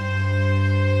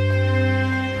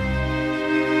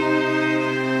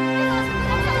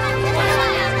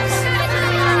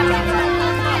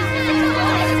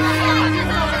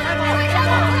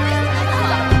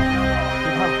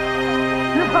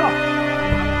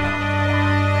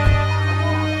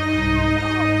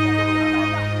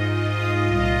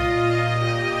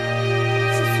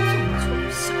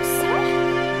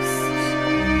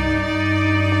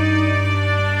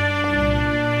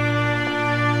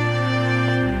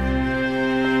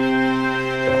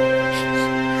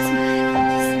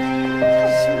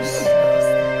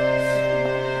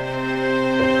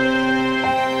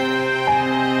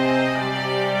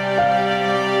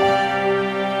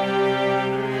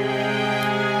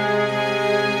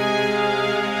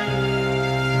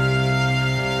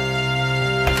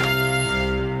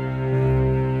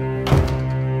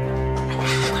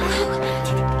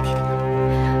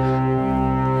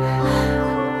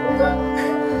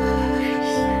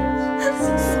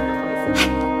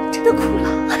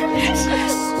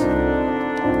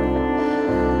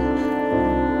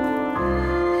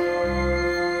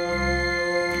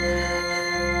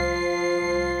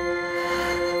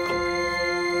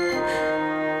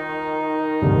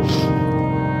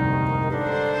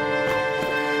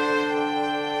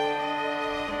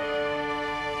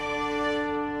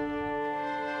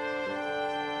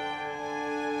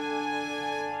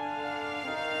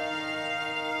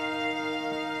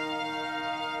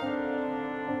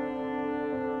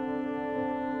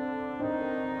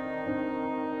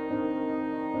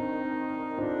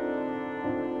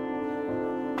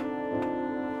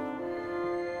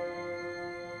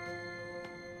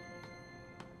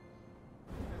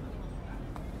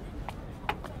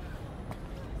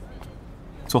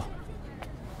坐。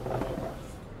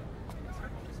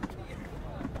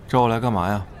找我来干嘛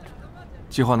呀？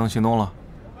计划能行动了？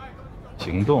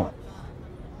行动？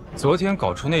昨天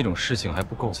搞出那种事情还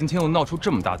不够，今天又闹出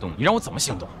这么大动静，你让我怎么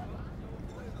行动？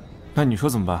那你说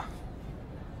怎么办？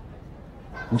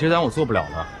你这单我做不了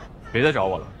了，别再找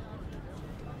我了。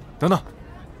等等，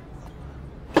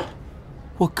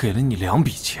我给了你2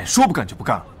笔钱，说不干就不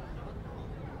干了。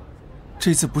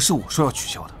这次不是我说要取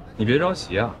消的。你别着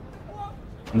急啊，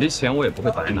你这钱我也不会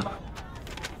白拿。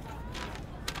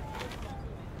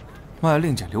麦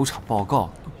令检流产报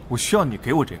告，我需要你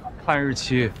给我这个。看日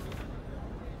期。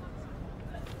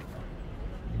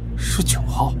19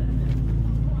号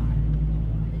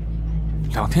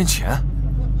，2天前。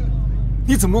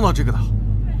你怎么弄到这个的？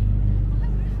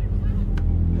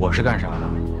我是干啥的？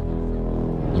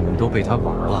你们都被他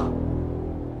玩了。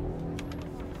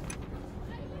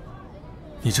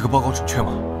你这个报告准确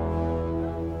吗？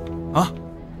啊？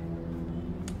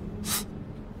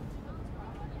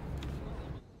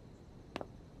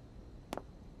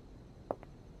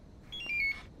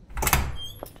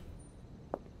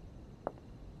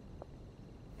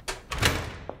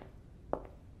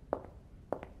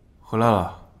回来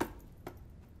了。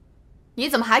你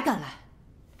怎么还敢来？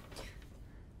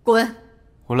滚！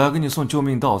我来给你送救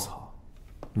命稻草，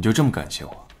你就这么感谢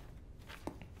我？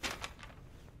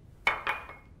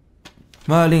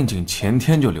麦令景前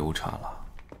天就流产了，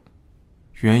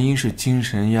原因是精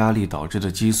神压力导致的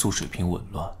激素水平紊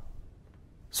乱，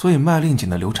所以麦令景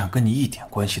的流产跟你一点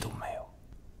关系都没有。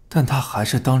但他还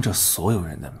是当着所有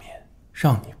人的面，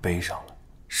让你背上了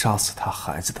杀死他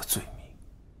孩子的罪名。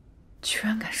居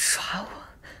然敢耍我！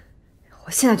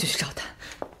我现在就去找他。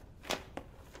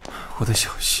我的小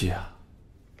希啊，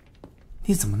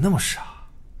你怎么那么傻？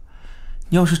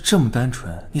你要是这么单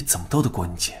纯，你怎么斗得过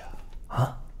你姐啊？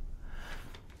啊？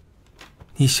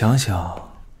你想想，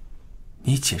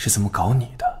你姐是怎么搞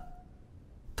你的？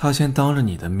她先当着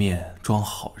你的面装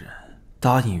好人，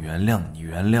答应原谅你，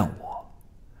原谅我，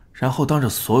然后当着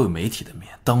所有媒体的面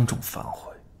当众反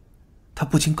悔。她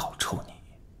不仅搞臭你，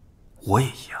我也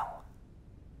一样。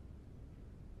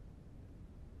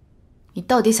你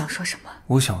到底想说什么？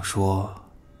我想说，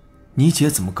你姐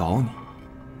怎么搞你，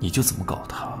你就怎么搞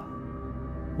她。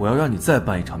我要让你再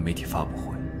办一场媒体发布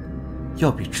会，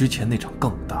要比之前那场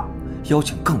更大，邀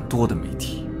请更多的媒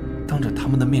体，当着他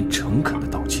们的面诚恳地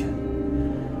道歉。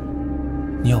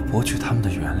你要博取他们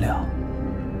的原谅，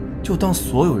就当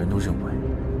所有人都认为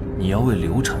你要为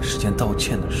流产事件道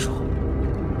歉的时候，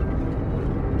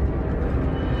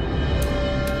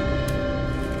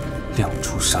亮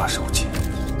出杀手锏。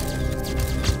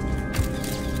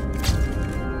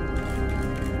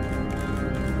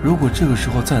如果这个时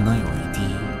候再能有一滴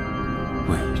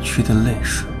委屈的泪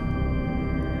水，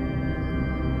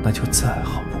那就再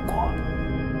好不过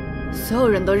了。所有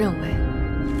人都认为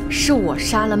是我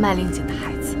杀了麦令景的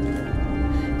孩子，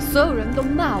所有人都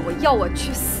骂我，要我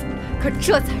去死，可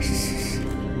这才是事实。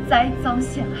栽赃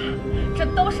陷害，这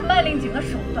都是麦令景的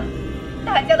手段，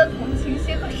大家的同情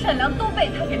心和善良都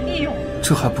被他给利用了。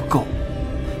这还不够，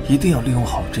一定要利用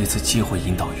好这次机会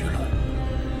引导舆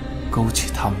论，勾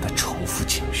起他们的仇富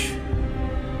情绪。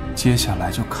接下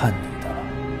来就看你的了。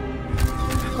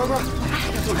快快，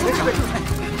没事没事，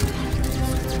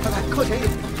快快靠前一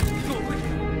点。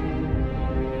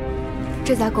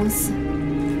这家公司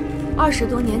20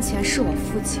多年前是我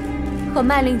父亲和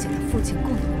麦令景的父亲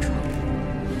共同创立，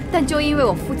但就因为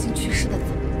我父亲去世的早，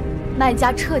麦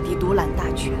家彻底独揽大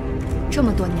权。这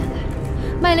么多年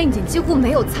来，麦令景几乎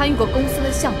没有参与过公司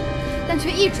的项目，但却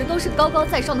一直都是高高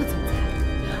在上的总裁。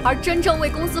而真正为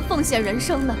公司奉献人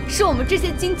生的，是我们这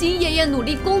些兢兢业业努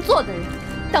力工作的人，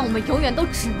但我们永远都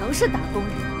只能是打工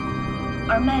人。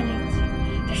而麦令景，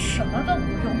他什么都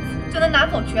不用做，就能拿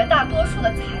走绝大多数的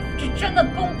财富，这真的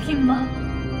公平吗？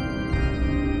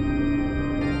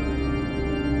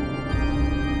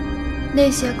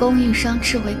那些供应商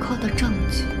吃回扣的证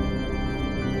据，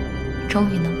终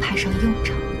于能派上用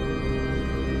场。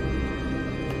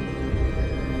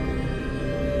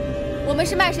我们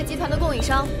是麦氏集团的供应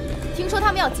商，听说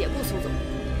他们要解雇苏总，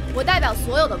我代表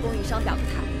所有的供应商表个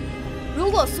态：如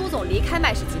果苏总离开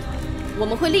麦氏集团，我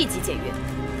们会立即解约，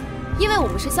因为我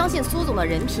们是相信苏总的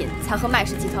人品才和麦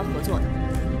氏集团合作的。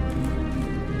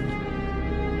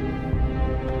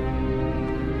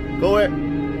各位，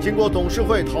经过董事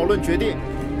会讨论决定，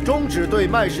终止对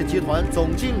麦氏集团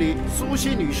总经理苏西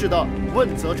女士的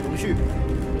问责程序。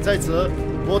在此，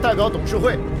我代表董事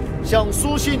会向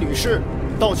苏西女士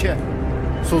道歉。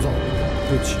苏总，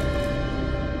对不起。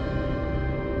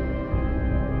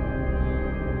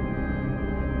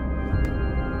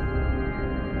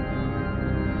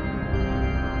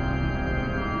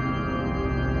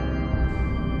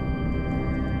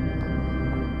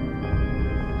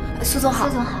苏总好。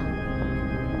苏总好。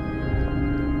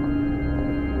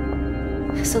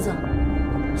苏总。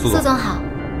苏总好。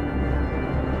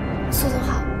苏总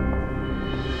好。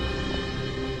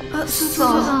苏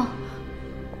总。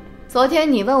昨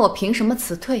天你问我凭什么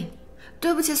辞退你？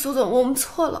对不起，苏总，我们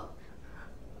错了。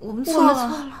我们错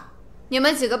了。你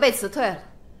们几个被辞退了，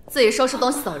自己收拾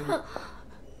东西走人。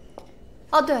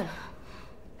哦，对了，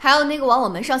还有那个往我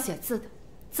门上写字的，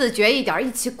自觉一点，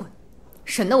一起滚，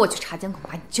省得我去查监控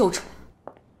把你揪出来。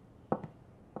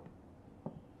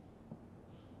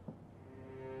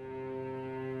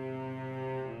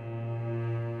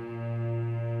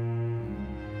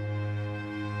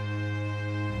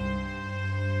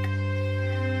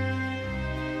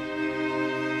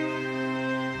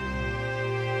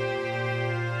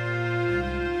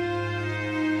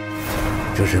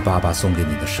这是爸爸送给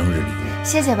你的生日礼物。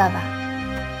谢谢爸爸。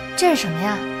这是什么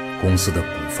呀？公司的股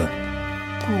份。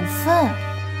股份？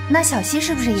那小西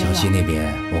是不是也有？小西那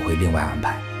边我会另外安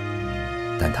排，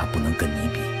但他不能跟你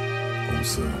比。公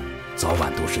司早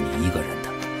晚都是你一个人的，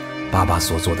爸爸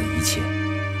所做的一切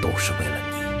都是为了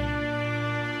你。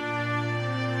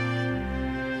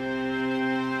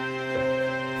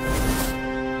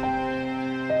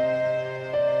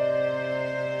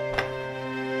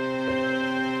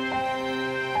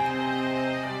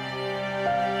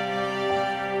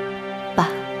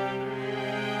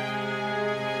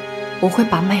我会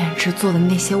把麦远之做的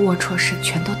那些龌龊事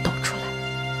全都抖出来。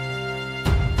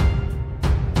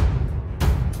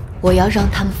我要让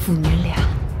他们父女俩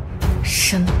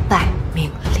身败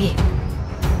名裂。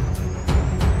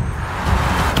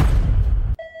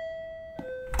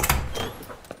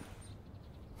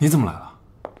你怎么来了？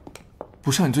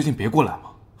不是让你最近别过来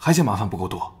吗？还嫌麻烦不够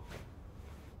多？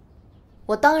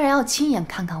我当然要亲眼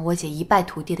看看我姐一败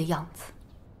涂地的样子。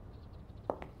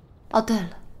哦，对了，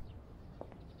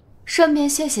顺便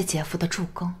谢谢姐夫的助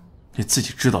攻。你自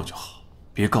己知道就好，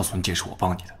别告诉你姐是我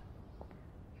帮你的。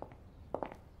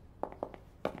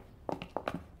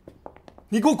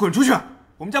你给我滚出去！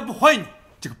我们家不欢迎你，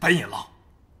这个白眼狼！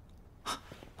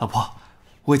老婆，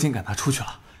我已经赶他出去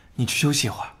了，你去休息一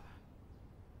会儿。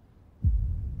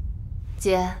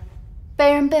姐，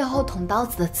被人背后捅刀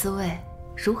子的滋味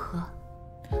如何？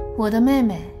我的妹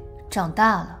妹长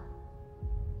大了。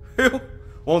哎呦，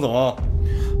王总，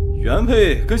原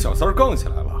配跟小三儿杠起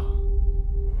来了。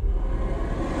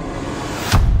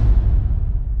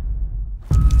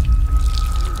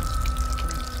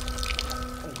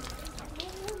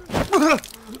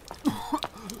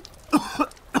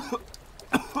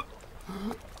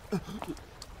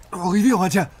我一定还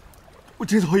钱，我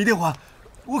这头一定还，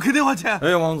我肯定还钱。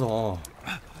哎，王总，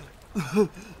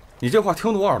你这话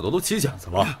听得我耳朵都起茧子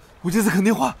了。我这次肯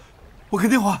定还，我肯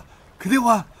定还，肯定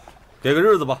还。给个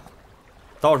日子吧，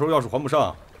到时候要是还不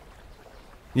上，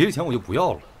你这钱我就不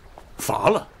要了，罚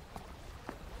了。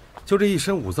就这一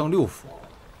身五脏六腑，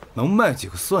能卖几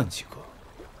个算几个，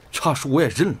差数我也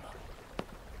认了。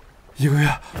1个月，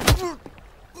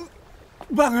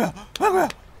半个月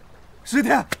，10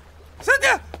天，3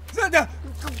天，3天，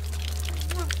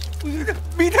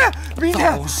明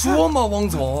天。早说嘛，王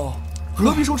总，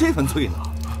何必受这份罪呢？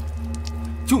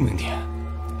就明天。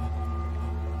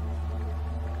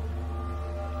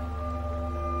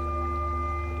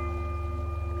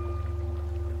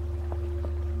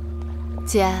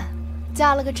姐，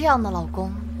嫁了个这样的老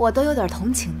公，我都有点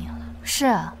同情你了。是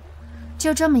啊，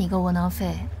就这么一个窝囊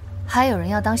废，还有人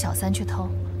要当小三去偷？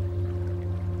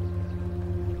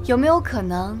有没有可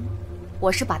能，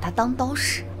我是把他当刀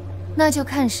使？那就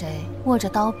看谁握着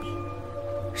刀柄，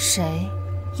谁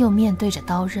又面对着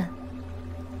刀刃。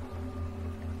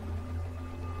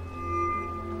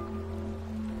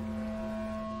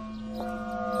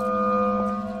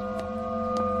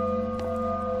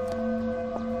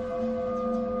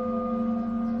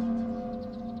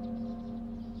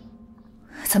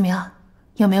怎么样？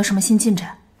有没有什么新进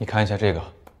展？你看一下这个。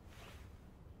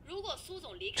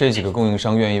这几个供应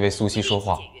商愿意为苏西说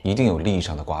话，一定有利益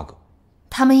上的瓜葛。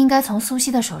他们应该从苏西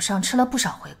的手上吃了不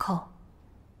少回扣，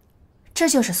这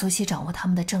就是苏西掌握他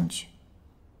们的证据。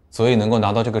所以能够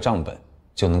拿到这个账本，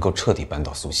就能够彻底扳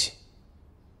倒苏西。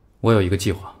我有一个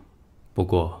计划，不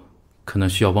过可能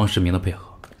需要汪世明的配合。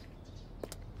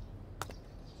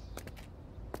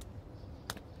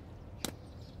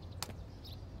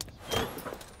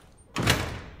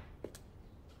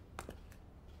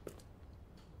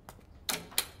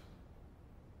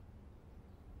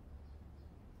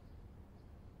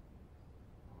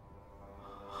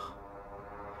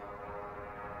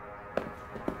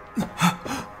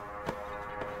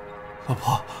老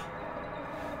婆，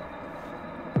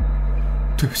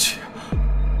对不起，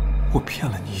我骗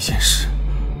了你一件事。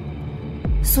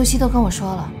苏西都跟我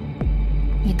说了，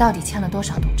你到底欠了多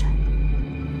少赌债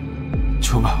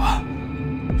？900万。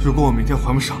如果我明天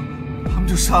还不上，他们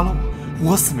就杀了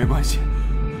我，我死没关系，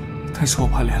但是我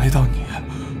怕连累到你。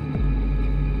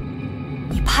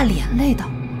你怕连累到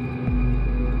我？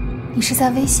你是在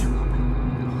威胁我吧？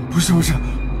不是，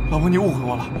老婆，你误会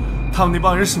我了。他们那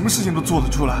帮人什么事情都做得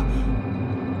出来，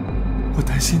我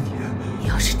担心你。你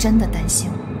要是真的担心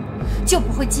我，就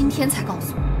不会今天才告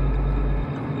诉我。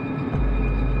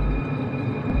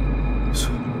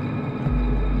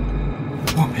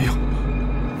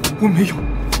我没有，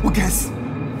我该死，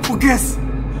我该死，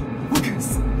我该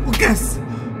死，我该死。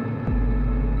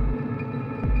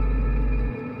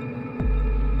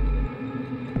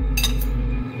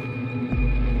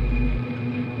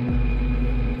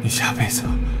你下辈子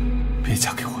别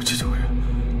嫁给我这种人，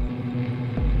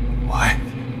我爱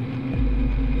你。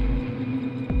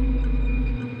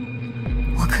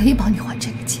我可以帮你还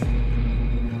这个钱，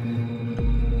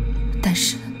但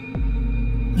是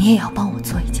你也要帮我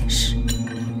做一件事。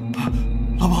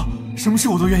老婆，什么事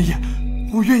我都愿意，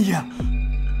我愿意。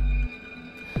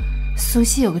苏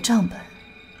西有个账本，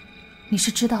你是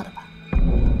知道的吧？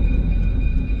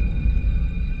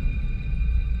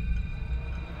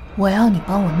我要你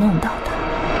帮我弄到它。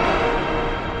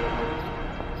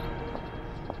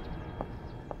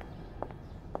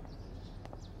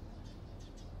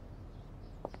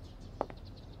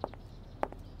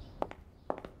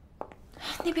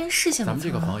那边是现咱们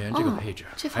这个房源这个配置，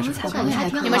这房子我感觉还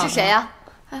挺好。你们是谁呀？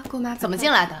哎，姑妈怎么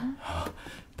进来的？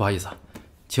不好意思，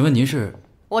请问您是？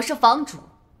我是房主。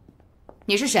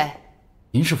你是谁？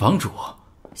您是房主。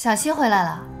小西回来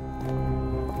了，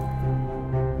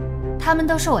他们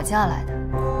都是我叫来的。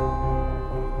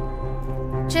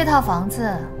这套房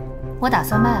子我打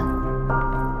算卖了。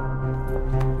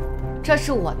这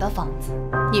是我的房子，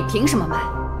你凭什么卖？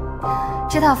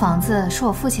这套房子是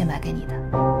我父亲买给你的，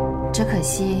只可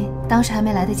惜当时还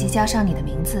没来得及加上你的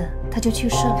名字，他就去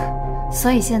世了，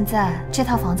所以现在这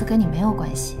套房子跟你没有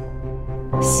关系。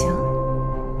行，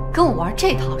跟我玩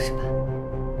这套是吧？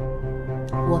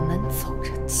我们走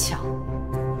着瞧。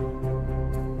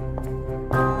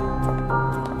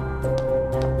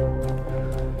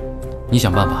你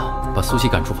想办法把苏西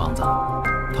赶出房子，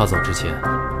她走之前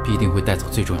必定会带走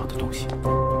最重要的东西。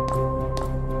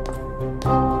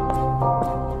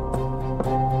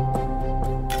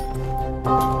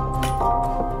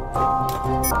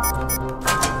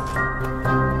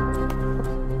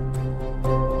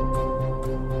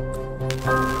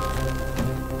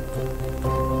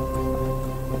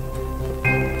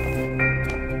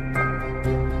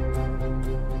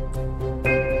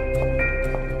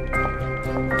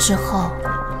之后，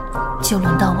就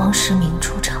轮到汪时明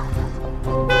出场了。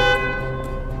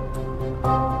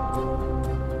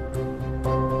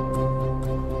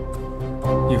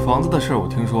你房子的事我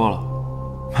听说了，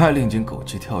卖令景狗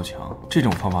急跳墙，这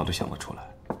种方法都想得出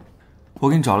来。我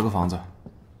给你找了个房子，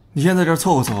你先在这儿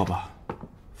凑合凑合吧。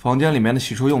房间里面的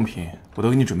洗漱用品我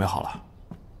都给你准备好了。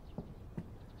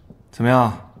怎么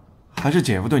样？还是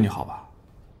姐夫对你好吧？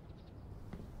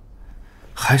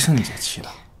还生你姐气呢？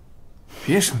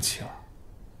别生气了，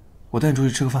我带你出去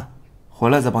吃个饭，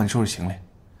回来再帮你收拾行李，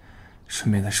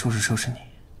顺便再收拾收拾你。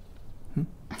嗯，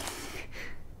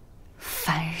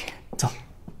烦人。走。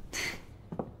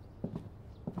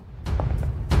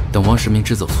等汪时明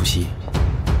支走苏西，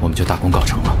我们就大功告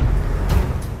成了。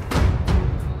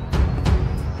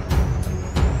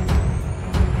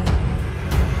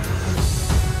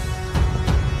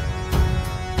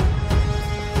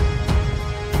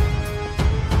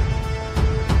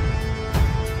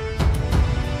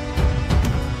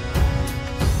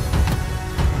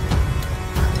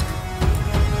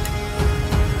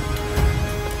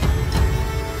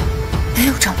没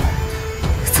有账本，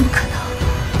怎么可能？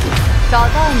找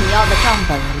到你要的账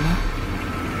本了吗？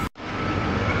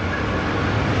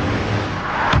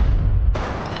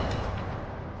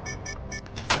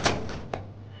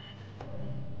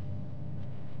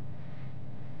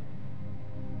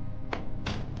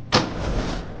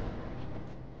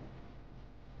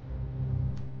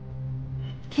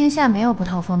天下没有不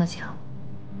透风的墙，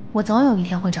我总有一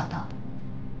天会找到。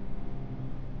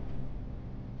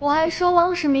我还说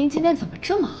汪时明今天怎么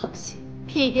这么好心，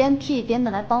屁颠屁颠的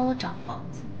来帮我找房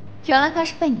子，原来他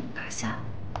是被你拿下来。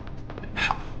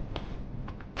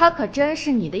他可真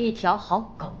是你的一条好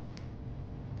狗。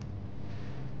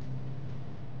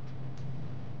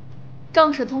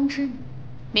正式通知你，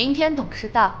明天董事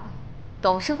大会，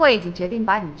董事会已经决定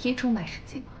把你踢出麦氏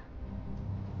集团，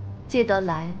记得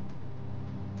来。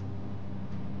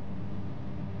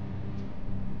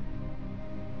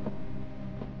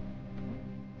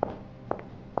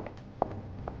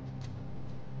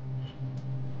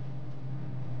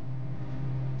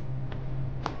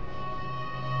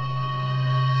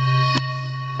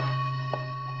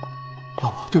老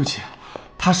婆，对不起，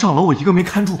他上楼我一个没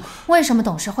看住。为什么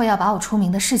董事会要把我除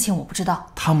名的事情我不知道。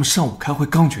他们上午开会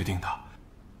刚决定的。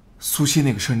苏西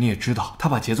那个事儿你也知道，他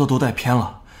把节奏都带偏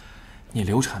了。你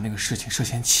流产那个事情涉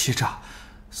嫌欺诈，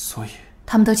所以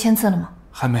他们都签字了吗？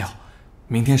还没有，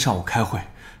明天上午开会，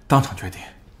当场决定。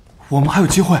我们还有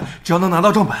机会，只要能拿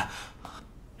到账本。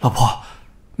老婆，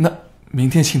那明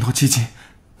天信托基金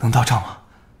能到账吗？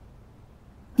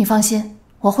你放心，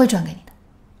我会转给你的。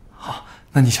好，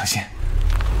那你小心。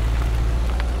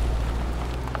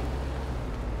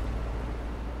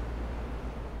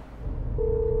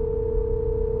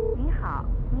您好，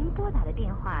您拨打的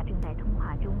电话正在通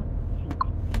话中，请。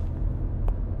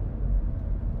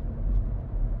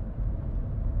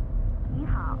您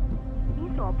好，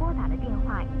您所拨打的电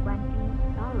话已关机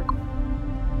 ，sorry。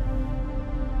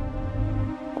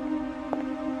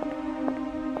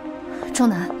仲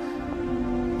南，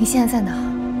你现在在哪？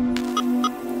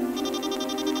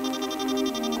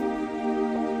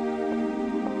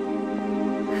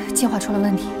计划出了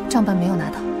问题，账本没有拿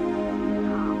到。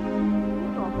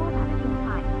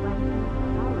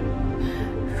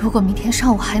如果明天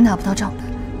上午还拿不到账本，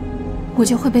我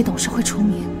就会被董事会除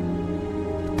名。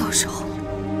到时候，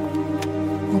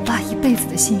我爸一辈子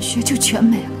的心血就全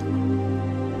没了。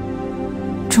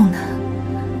仲南，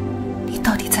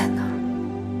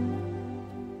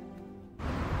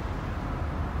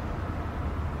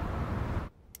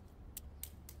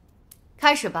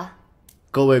开始吧。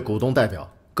各位股东代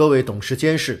表，各位董事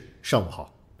监事，上午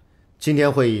好。今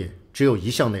天会议只有一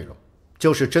项内容，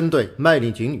就是针对麦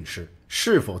令锦女士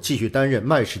是否继续担任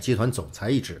麦氏集团总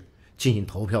裁一职进行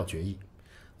投票决议。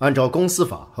按照公司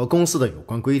法和公司的有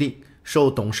关规定，受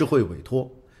董事会委托，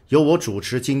由我主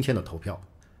持今天的投票。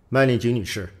麦令锦女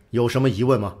士有什么疑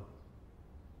问吗？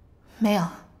没有。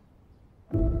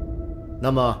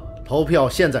那么投票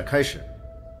现在开始，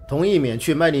同意免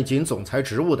去麦令锦总裁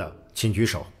职务的请举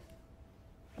手。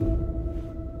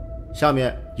下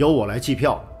面由我来计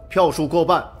票，票数过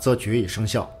半则决议生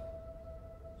效。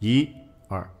1、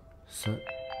2、3。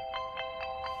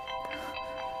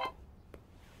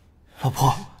老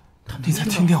婆，你在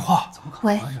听电话？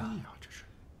喂。让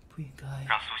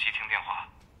苏西听电话。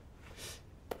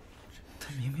他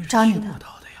明明找你的。对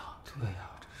呀，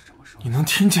你能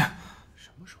听见？什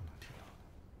么时候能听到？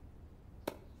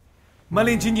麦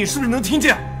令锦，你是不是能听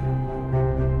见？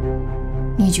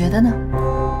你觉得呢？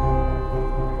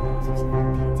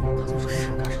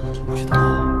不知道。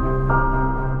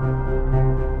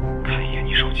看一眼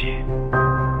你手机。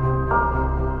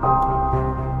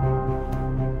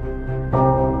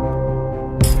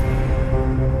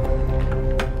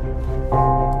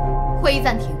会议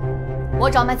暂停，我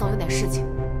找麦总有点事情，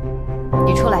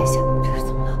你出来一下。这是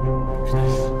怎么了？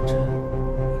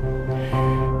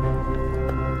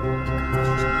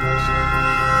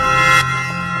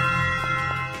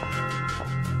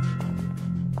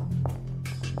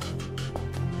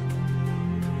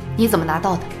你怎么拿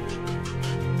到的？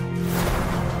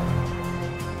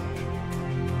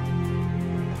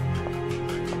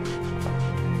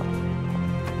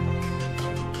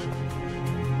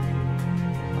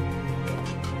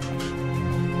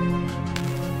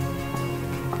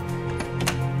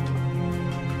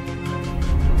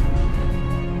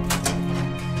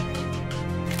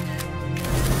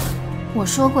我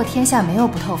说过，天下没有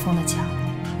不透风的墙，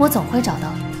我总会找到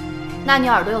的。那你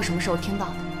耳朵有什么时候听到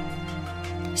的？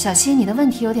小希，你的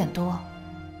问题有点多。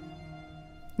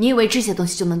你以为这些东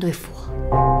西就能对付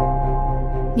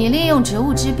我？你利用职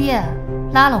务之便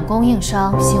拉拢供应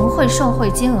商，行贿受贿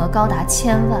金额高达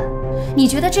1000万，你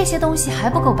觉得这些东西还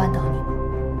不够扳倒你吗？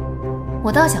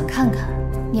我倒想看看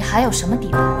你还有什么底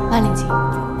牌。万令锦，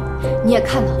你也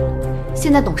看到了，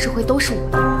现在董事会都是我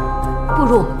的人，不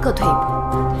如我们各退一步。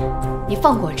你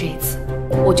放过我这一次，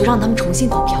我就让他们重新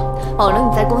投票，保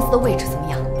证你在公司的位置怎么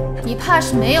样？你怕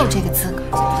是没有这个资格。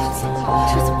这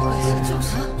怎么回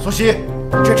事？苏西，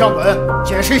这账本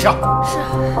检视一下。是。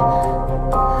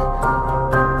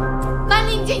曼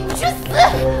令锦，你去死！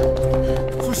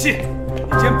苏西，你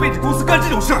竟然背着公司干这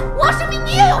种事儿！王世明，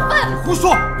你也有份！你胡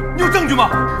说！你有证据吗？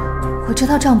我知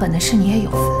道账本的事你也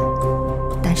有份，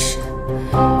但是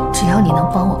只要你能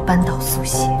帮我扳倒苏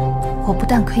西，我不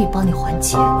但可以帮你还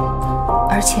钱，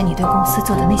而且你对公司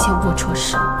做的那些龌龊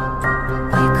事，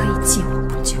我也可以既往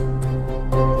不咎。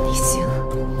你行，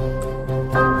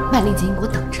麦令锦，你给我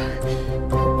等着，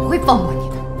我不会放过你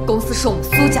的。公司是我们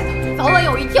苏家的，早晚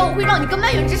有一天我会让你跟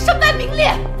麦远之身败名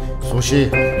裂。苏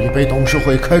西，你被董事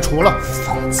会开除了。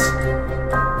放弃。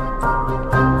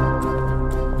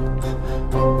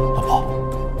老婆，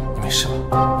你没事吧？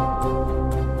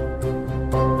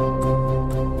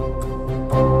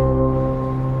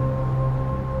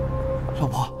老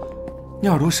婆，你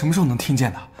耳朵什么时候能听见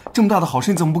的？这么大的好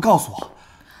事你怎么不告诉我？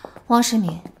王世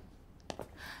明，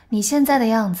你现在的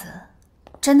样子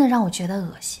真的让我觉得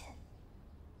恶心。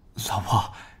老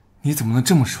婆，你怎么能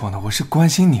这么说呢？我是关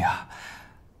心你啊。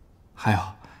还有，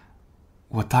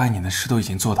我答应你的事都已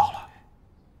经做到了。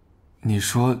你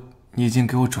说你已经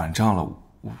给我转账了，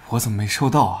我怎么没收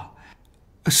到啊？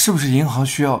是不是银行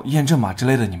需要验证码之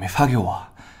类的，你没发给我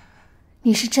啊？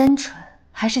你是真蠢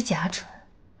还是假蠢？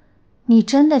你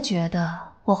真的觉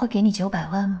得我会给你900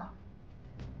万吗？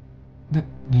那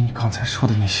你刚才说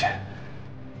的那些，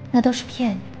那都是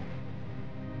骗你的。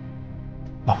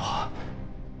老婆，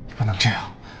你不能这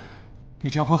样，你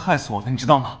这样会害死我的，你知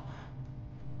道吗？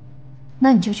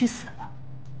那你就去死吧！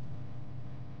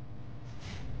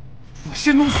我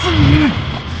先弄死你！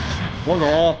王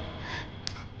总，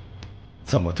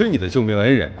怎么对你的救命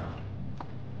恩人呢？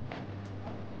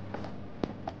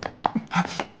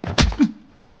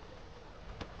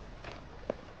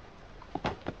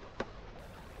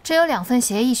这有2份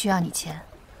协议需要你签，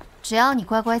只要你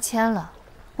乖乖签了，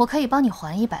我可以帮你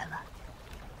还100万。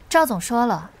赵总说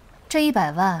了，这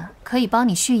100万可以帮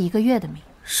你续1个月的命。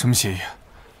什么协议？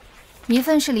一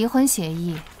份是离婚协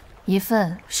议，一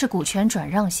份是股权转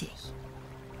让协议。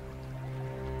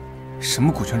什么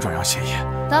股权转让协议？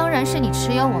当然是你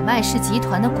持有我麦氏集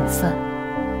团的股份。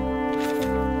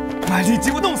麦丽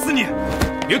姬，我弄死你！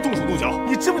别动手动脚。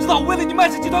你知不知道，为了你麦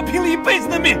氏集团拼了一辈子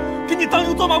的命，给你当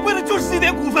牛做马，为的就是这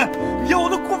点股份。你要我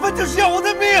的股份，就是要我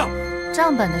的命。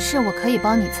账本的事我可以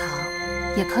帮你藏，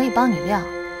也可以帮你亮，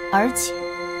而且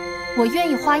我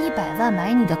愿意花100万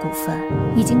买你的股份，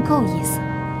已经够意思了。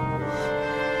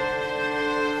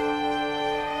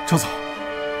赵总，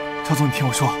赵总，你听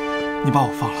我说，你把我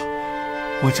放了，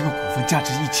我这个股份价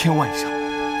值1000万以上，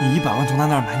你100万从他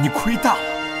那儿买，你亏大了。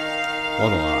王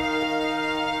总啊，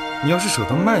你要是舍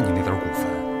得卖你那点股份，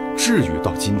至于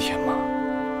到今天吗？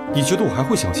你觉得我还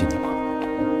会相信你吗？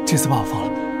这次把我放了，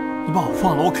你把我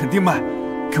放了，我肯定卖。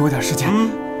给我点时间。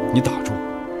你打住，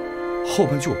后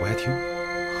半句我不爱听。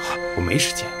我没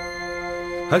时间，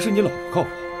还是你老婆靠谱，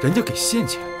人家给现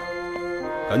钱呢。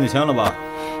赶紧签了吧，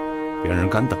别让人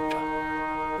干等着。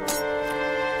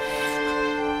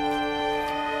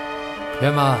别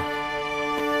妈，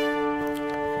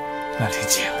麦玲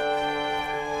姐，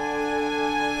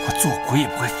我做鬼也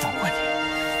不会放过你。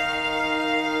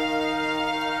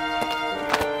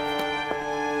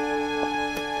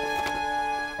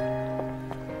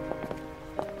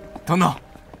等等，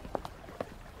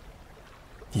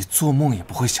你做梦也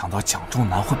不会想到蒋仲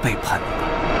南会背叛你吧？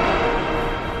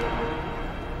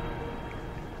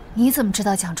你怎么知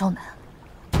道蒋仲南？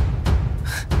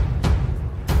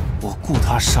我雇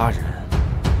他杀人，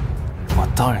我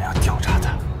当然要调查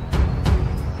他。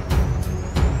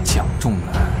蒋仲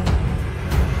南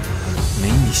没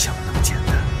你想的那么简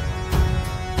单，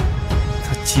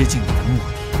他接近你的目的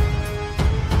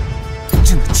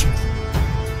真的清楚。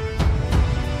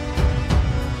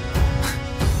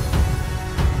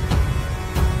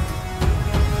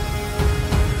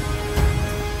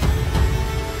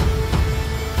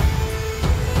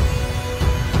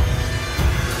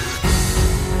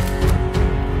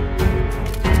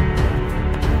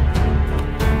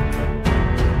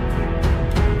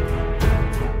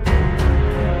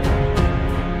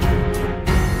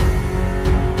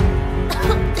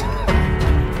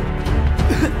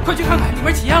快去看看，里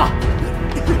面起烟了！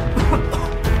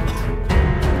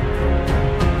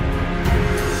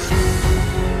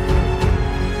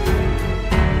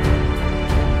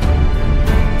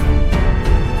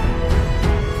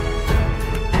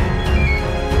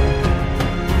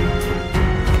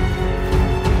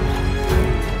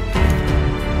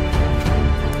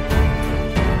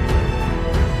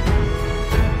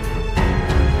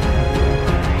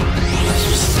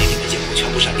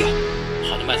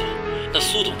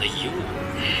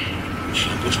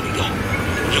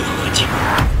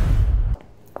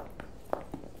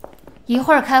一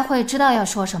会儿开会，知道要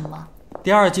说什么吗？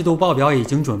第2季度报表已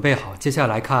经准备好，接下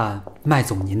来看麦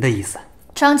总您的意思。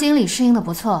张经理适应的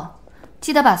不错，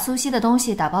记得把苏西的东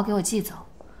西打包给我寄走，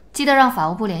记得让法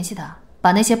务部联系他，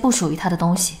把那些不属于他的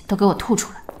东西都给我吐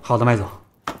出来。好的，麦总。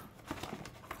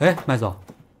哎，麦总，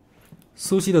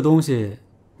苏西的东西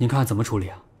您看怎么处理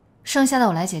啊？剩下的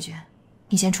我来解决，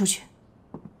你先出去。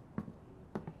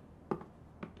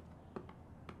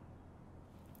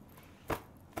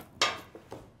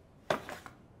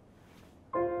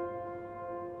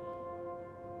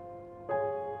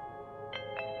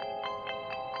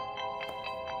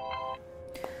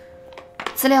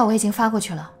资料我已经发过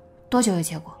去了，多久有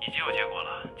结果？已经有结果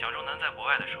了。蒋仲南在国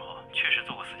外的时候确实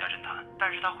做过私家侦探，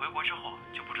但是他回国之后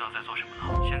就不知道在做什么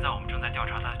了。现在我们正在调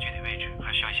查他的具体位置，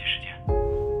还需要一些时间。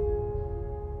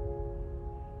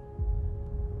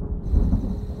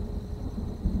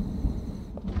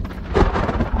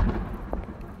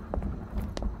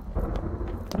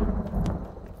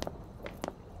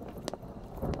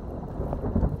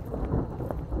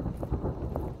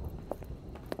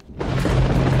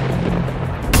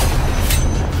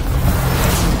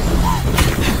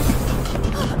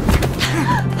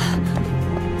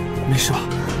没事吧？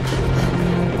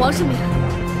王世民，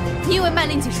你以为麦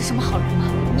令锦是什么好人吗？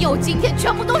你有今天，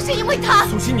全部都是因为他。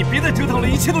苏西，你别再折腾了，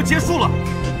一切都结束了。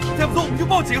再不走，我们就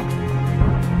报警。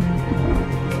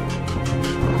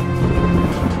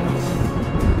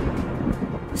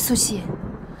苏西，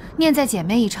念在姐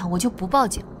妹一场，我就不报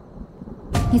警。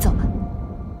你走吧。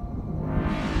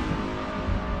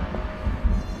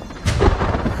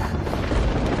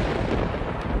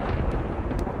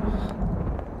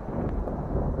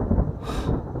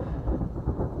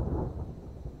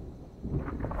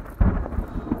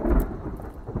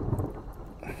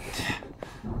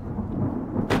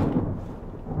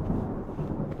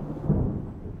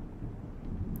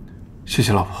谢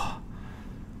谢老婆。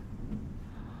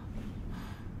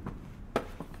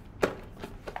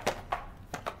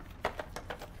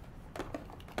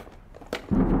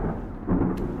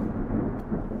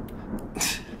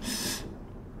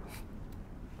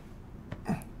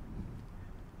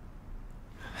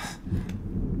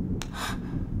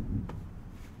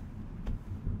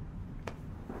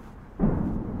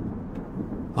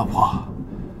老婆，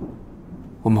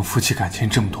我们夫妻感情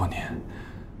这么多年，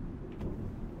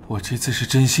我这次是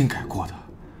真心改过的，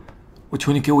我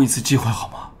求你给我一次机会好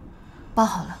吗？包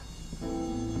好了。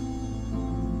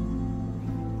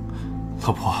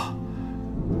老婆，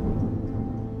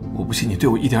我不信你对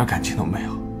我一点感情都没有，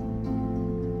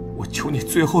我求你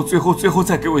最后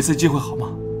再给我一次机会好吗？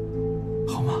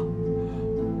好吗？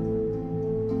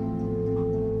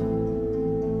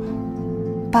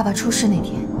爸爸出事那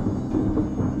天，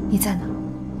你在哪？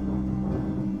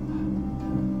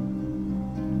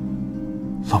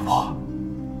老婆，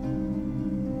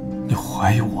你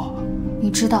怀疑我？你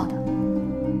知道的，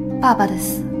爸爸的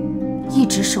死一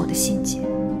直是我的心结。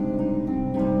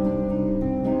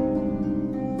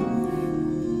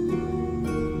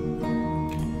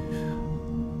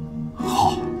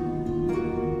好，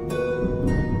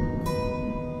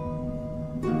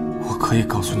我可以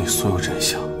告诉你所有真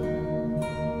相，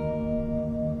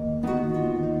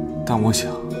但我想，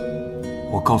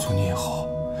我告诉你以后，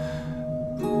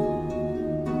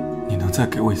你能再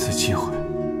给我一次机会，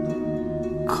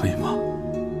可以吗？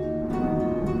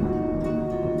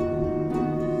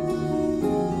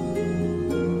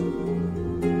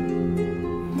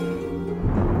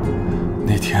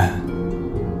那天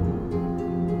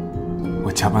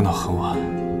我加班到很晚，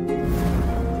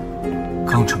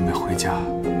刚准备回家，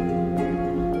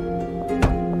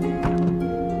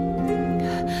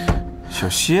小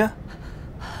希，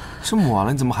这么晚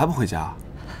了，你怎么还不回家？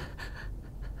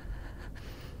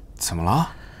怎么了？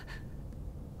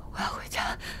我要回家，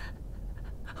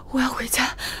我要回家。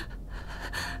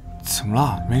怎么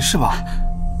了？没事吧？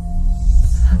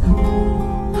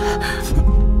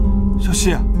小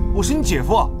希，我是你姐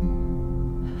夫。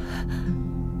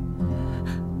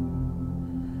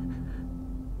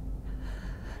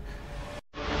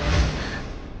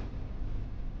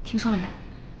听说了没？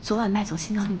昨晚麦总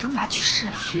心脏病突发去世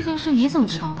了。这件事你怎么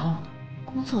知道的？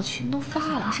工作群都发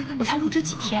了，我才入职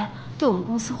几天，对我们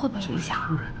公司会不会影响？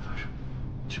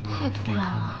太突然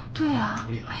了。对啊，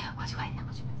哎呀，快去快点，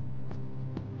快去。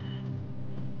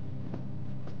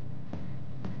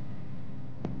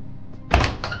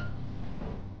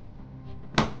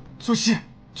苏西，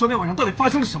昨天晚上到底发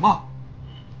生了什么？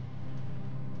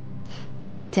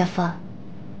姐夫，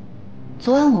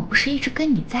昨晚我不是一直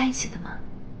跟你在一起的吗？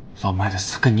老麦的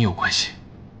死跟你有关系？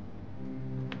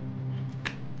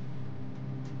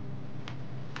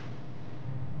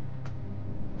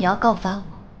你要告发我，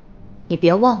你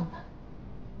别忘了，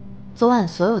昨晚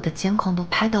所有的监控都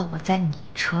拍到我在你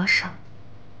车上，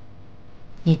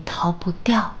你逃不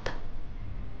掉的。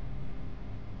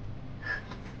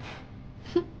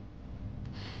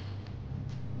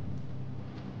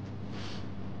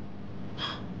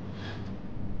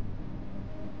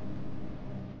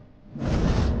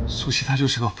苏西他就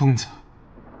是个疯子，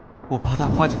我怕他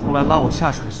花起头来拉我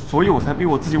下水，所以我才逼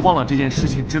我自己忘了这件事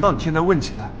情，直到你现在问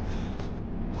起来，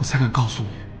我才敢告诉你。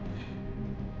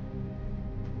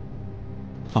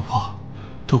老婆，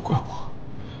都怪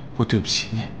我对不起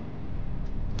你，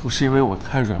都是因为我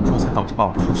太软弱才导致爸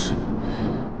爸出事。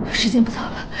时间不早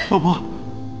了，老婆，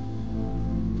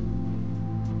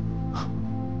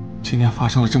今天发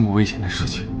生了这么危险的事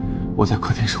情，我在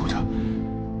客厅守着，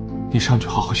你上去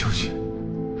好好休息。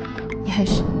你还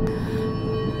是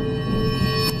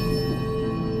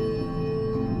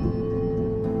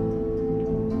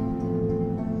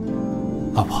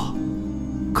老婆，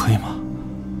可以吗？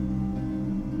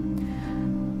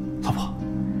老婆，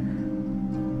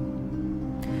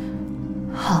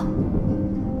好。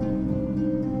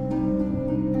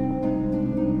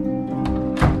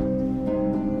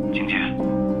晴姐，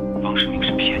方世明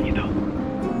是骗你的。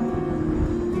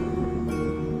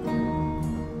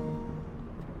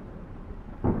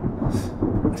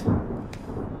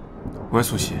喂，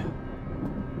苏西，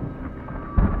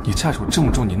你下手这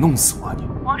么重，你弄死我啊你！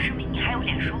汪世明，你还有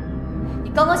脸说？你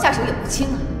刚刚下手也不轻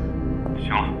啊！行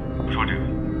了，不说这个。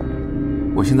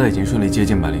我现在已经顺利接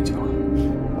近白灵警了。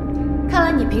看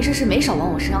来你平时是没少往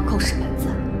我身上扣屎盆子，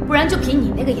不然就凭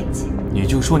你那个演技，你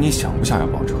就说你想不想要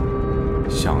报仇？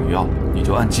想要你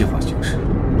就按计划行事。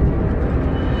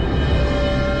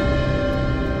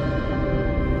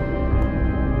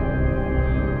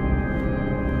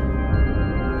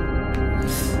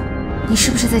你是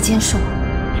不是在监视我？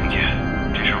晴姐，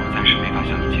这事儿我暂时没法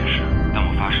向你解释，但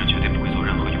我发誓绝对不会做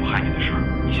任何有害你的事儿，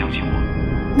你相信我。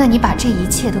那你把这一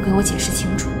切都给我解释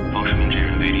清楚。方世明这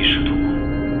人唯利是图，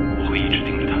我会一直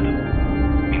盯着他的。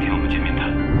明天我们见面谈。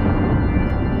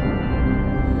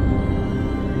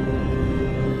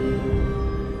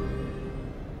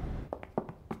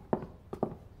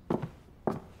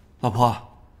老婆，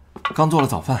刚做了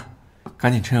早饭，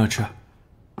赶紧趁热吃。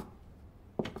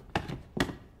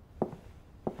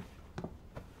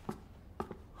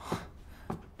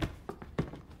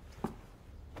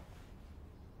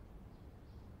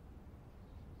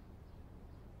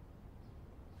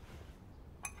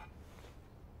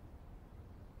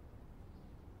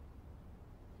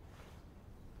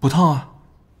不烫啊，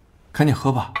赶紧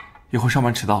喝吧，一会儿上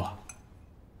班迟到了。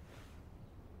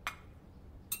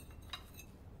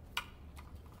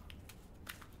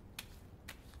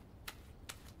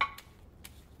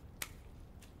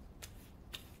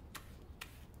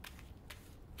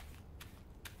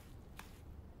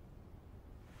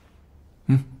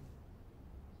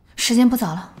时间不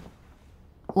早了，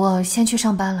我先去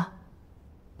上班了，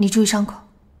你注意伤口。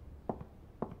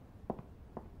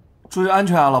注意安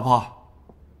全啊，老婆。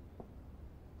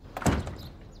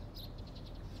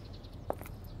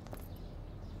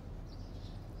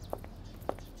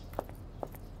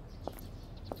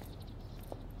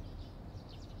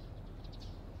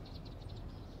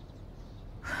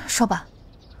说吧，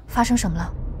发生什么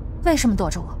了？为什么躲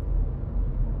着我？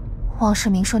王世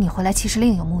明说你回来其实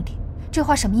另有目的，这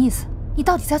话什么意思？你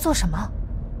到底在做什么？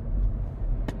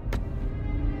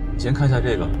先看一下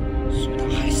这个。苏大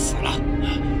海死了，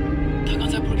他刚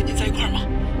才不是跟您在一块儿吗？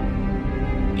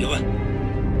别问，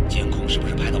监控是不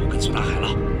是拍到我跟苏大海了？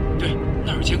对，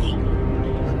那儿有监控。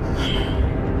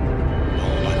帮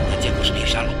我把那监控视频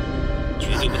删了，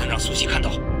绝对不能让苏西看到。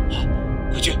好，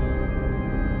快去。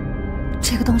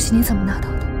这个东西你怎么拿到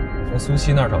的？从苏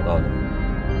西那儿找到的。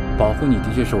保护你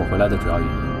的确是我回来的主要原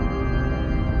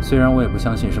因。虽然我也不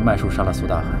相信是麦叔杀了苏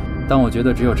大海，但我觉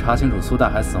得只有查清楚苏大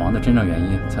海死亡的真正原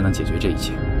因，才能解决这一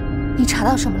切。你查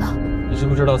到什么了？你知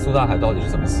不知道苏大海到底是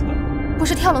怎么死的？不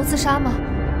是跳楼自杀吗？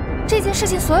这件事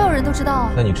情所有人都知道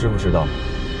啊。那你知不知道，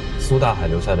苏大海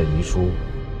留下的遗书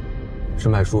是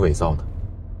麦叔伪造的？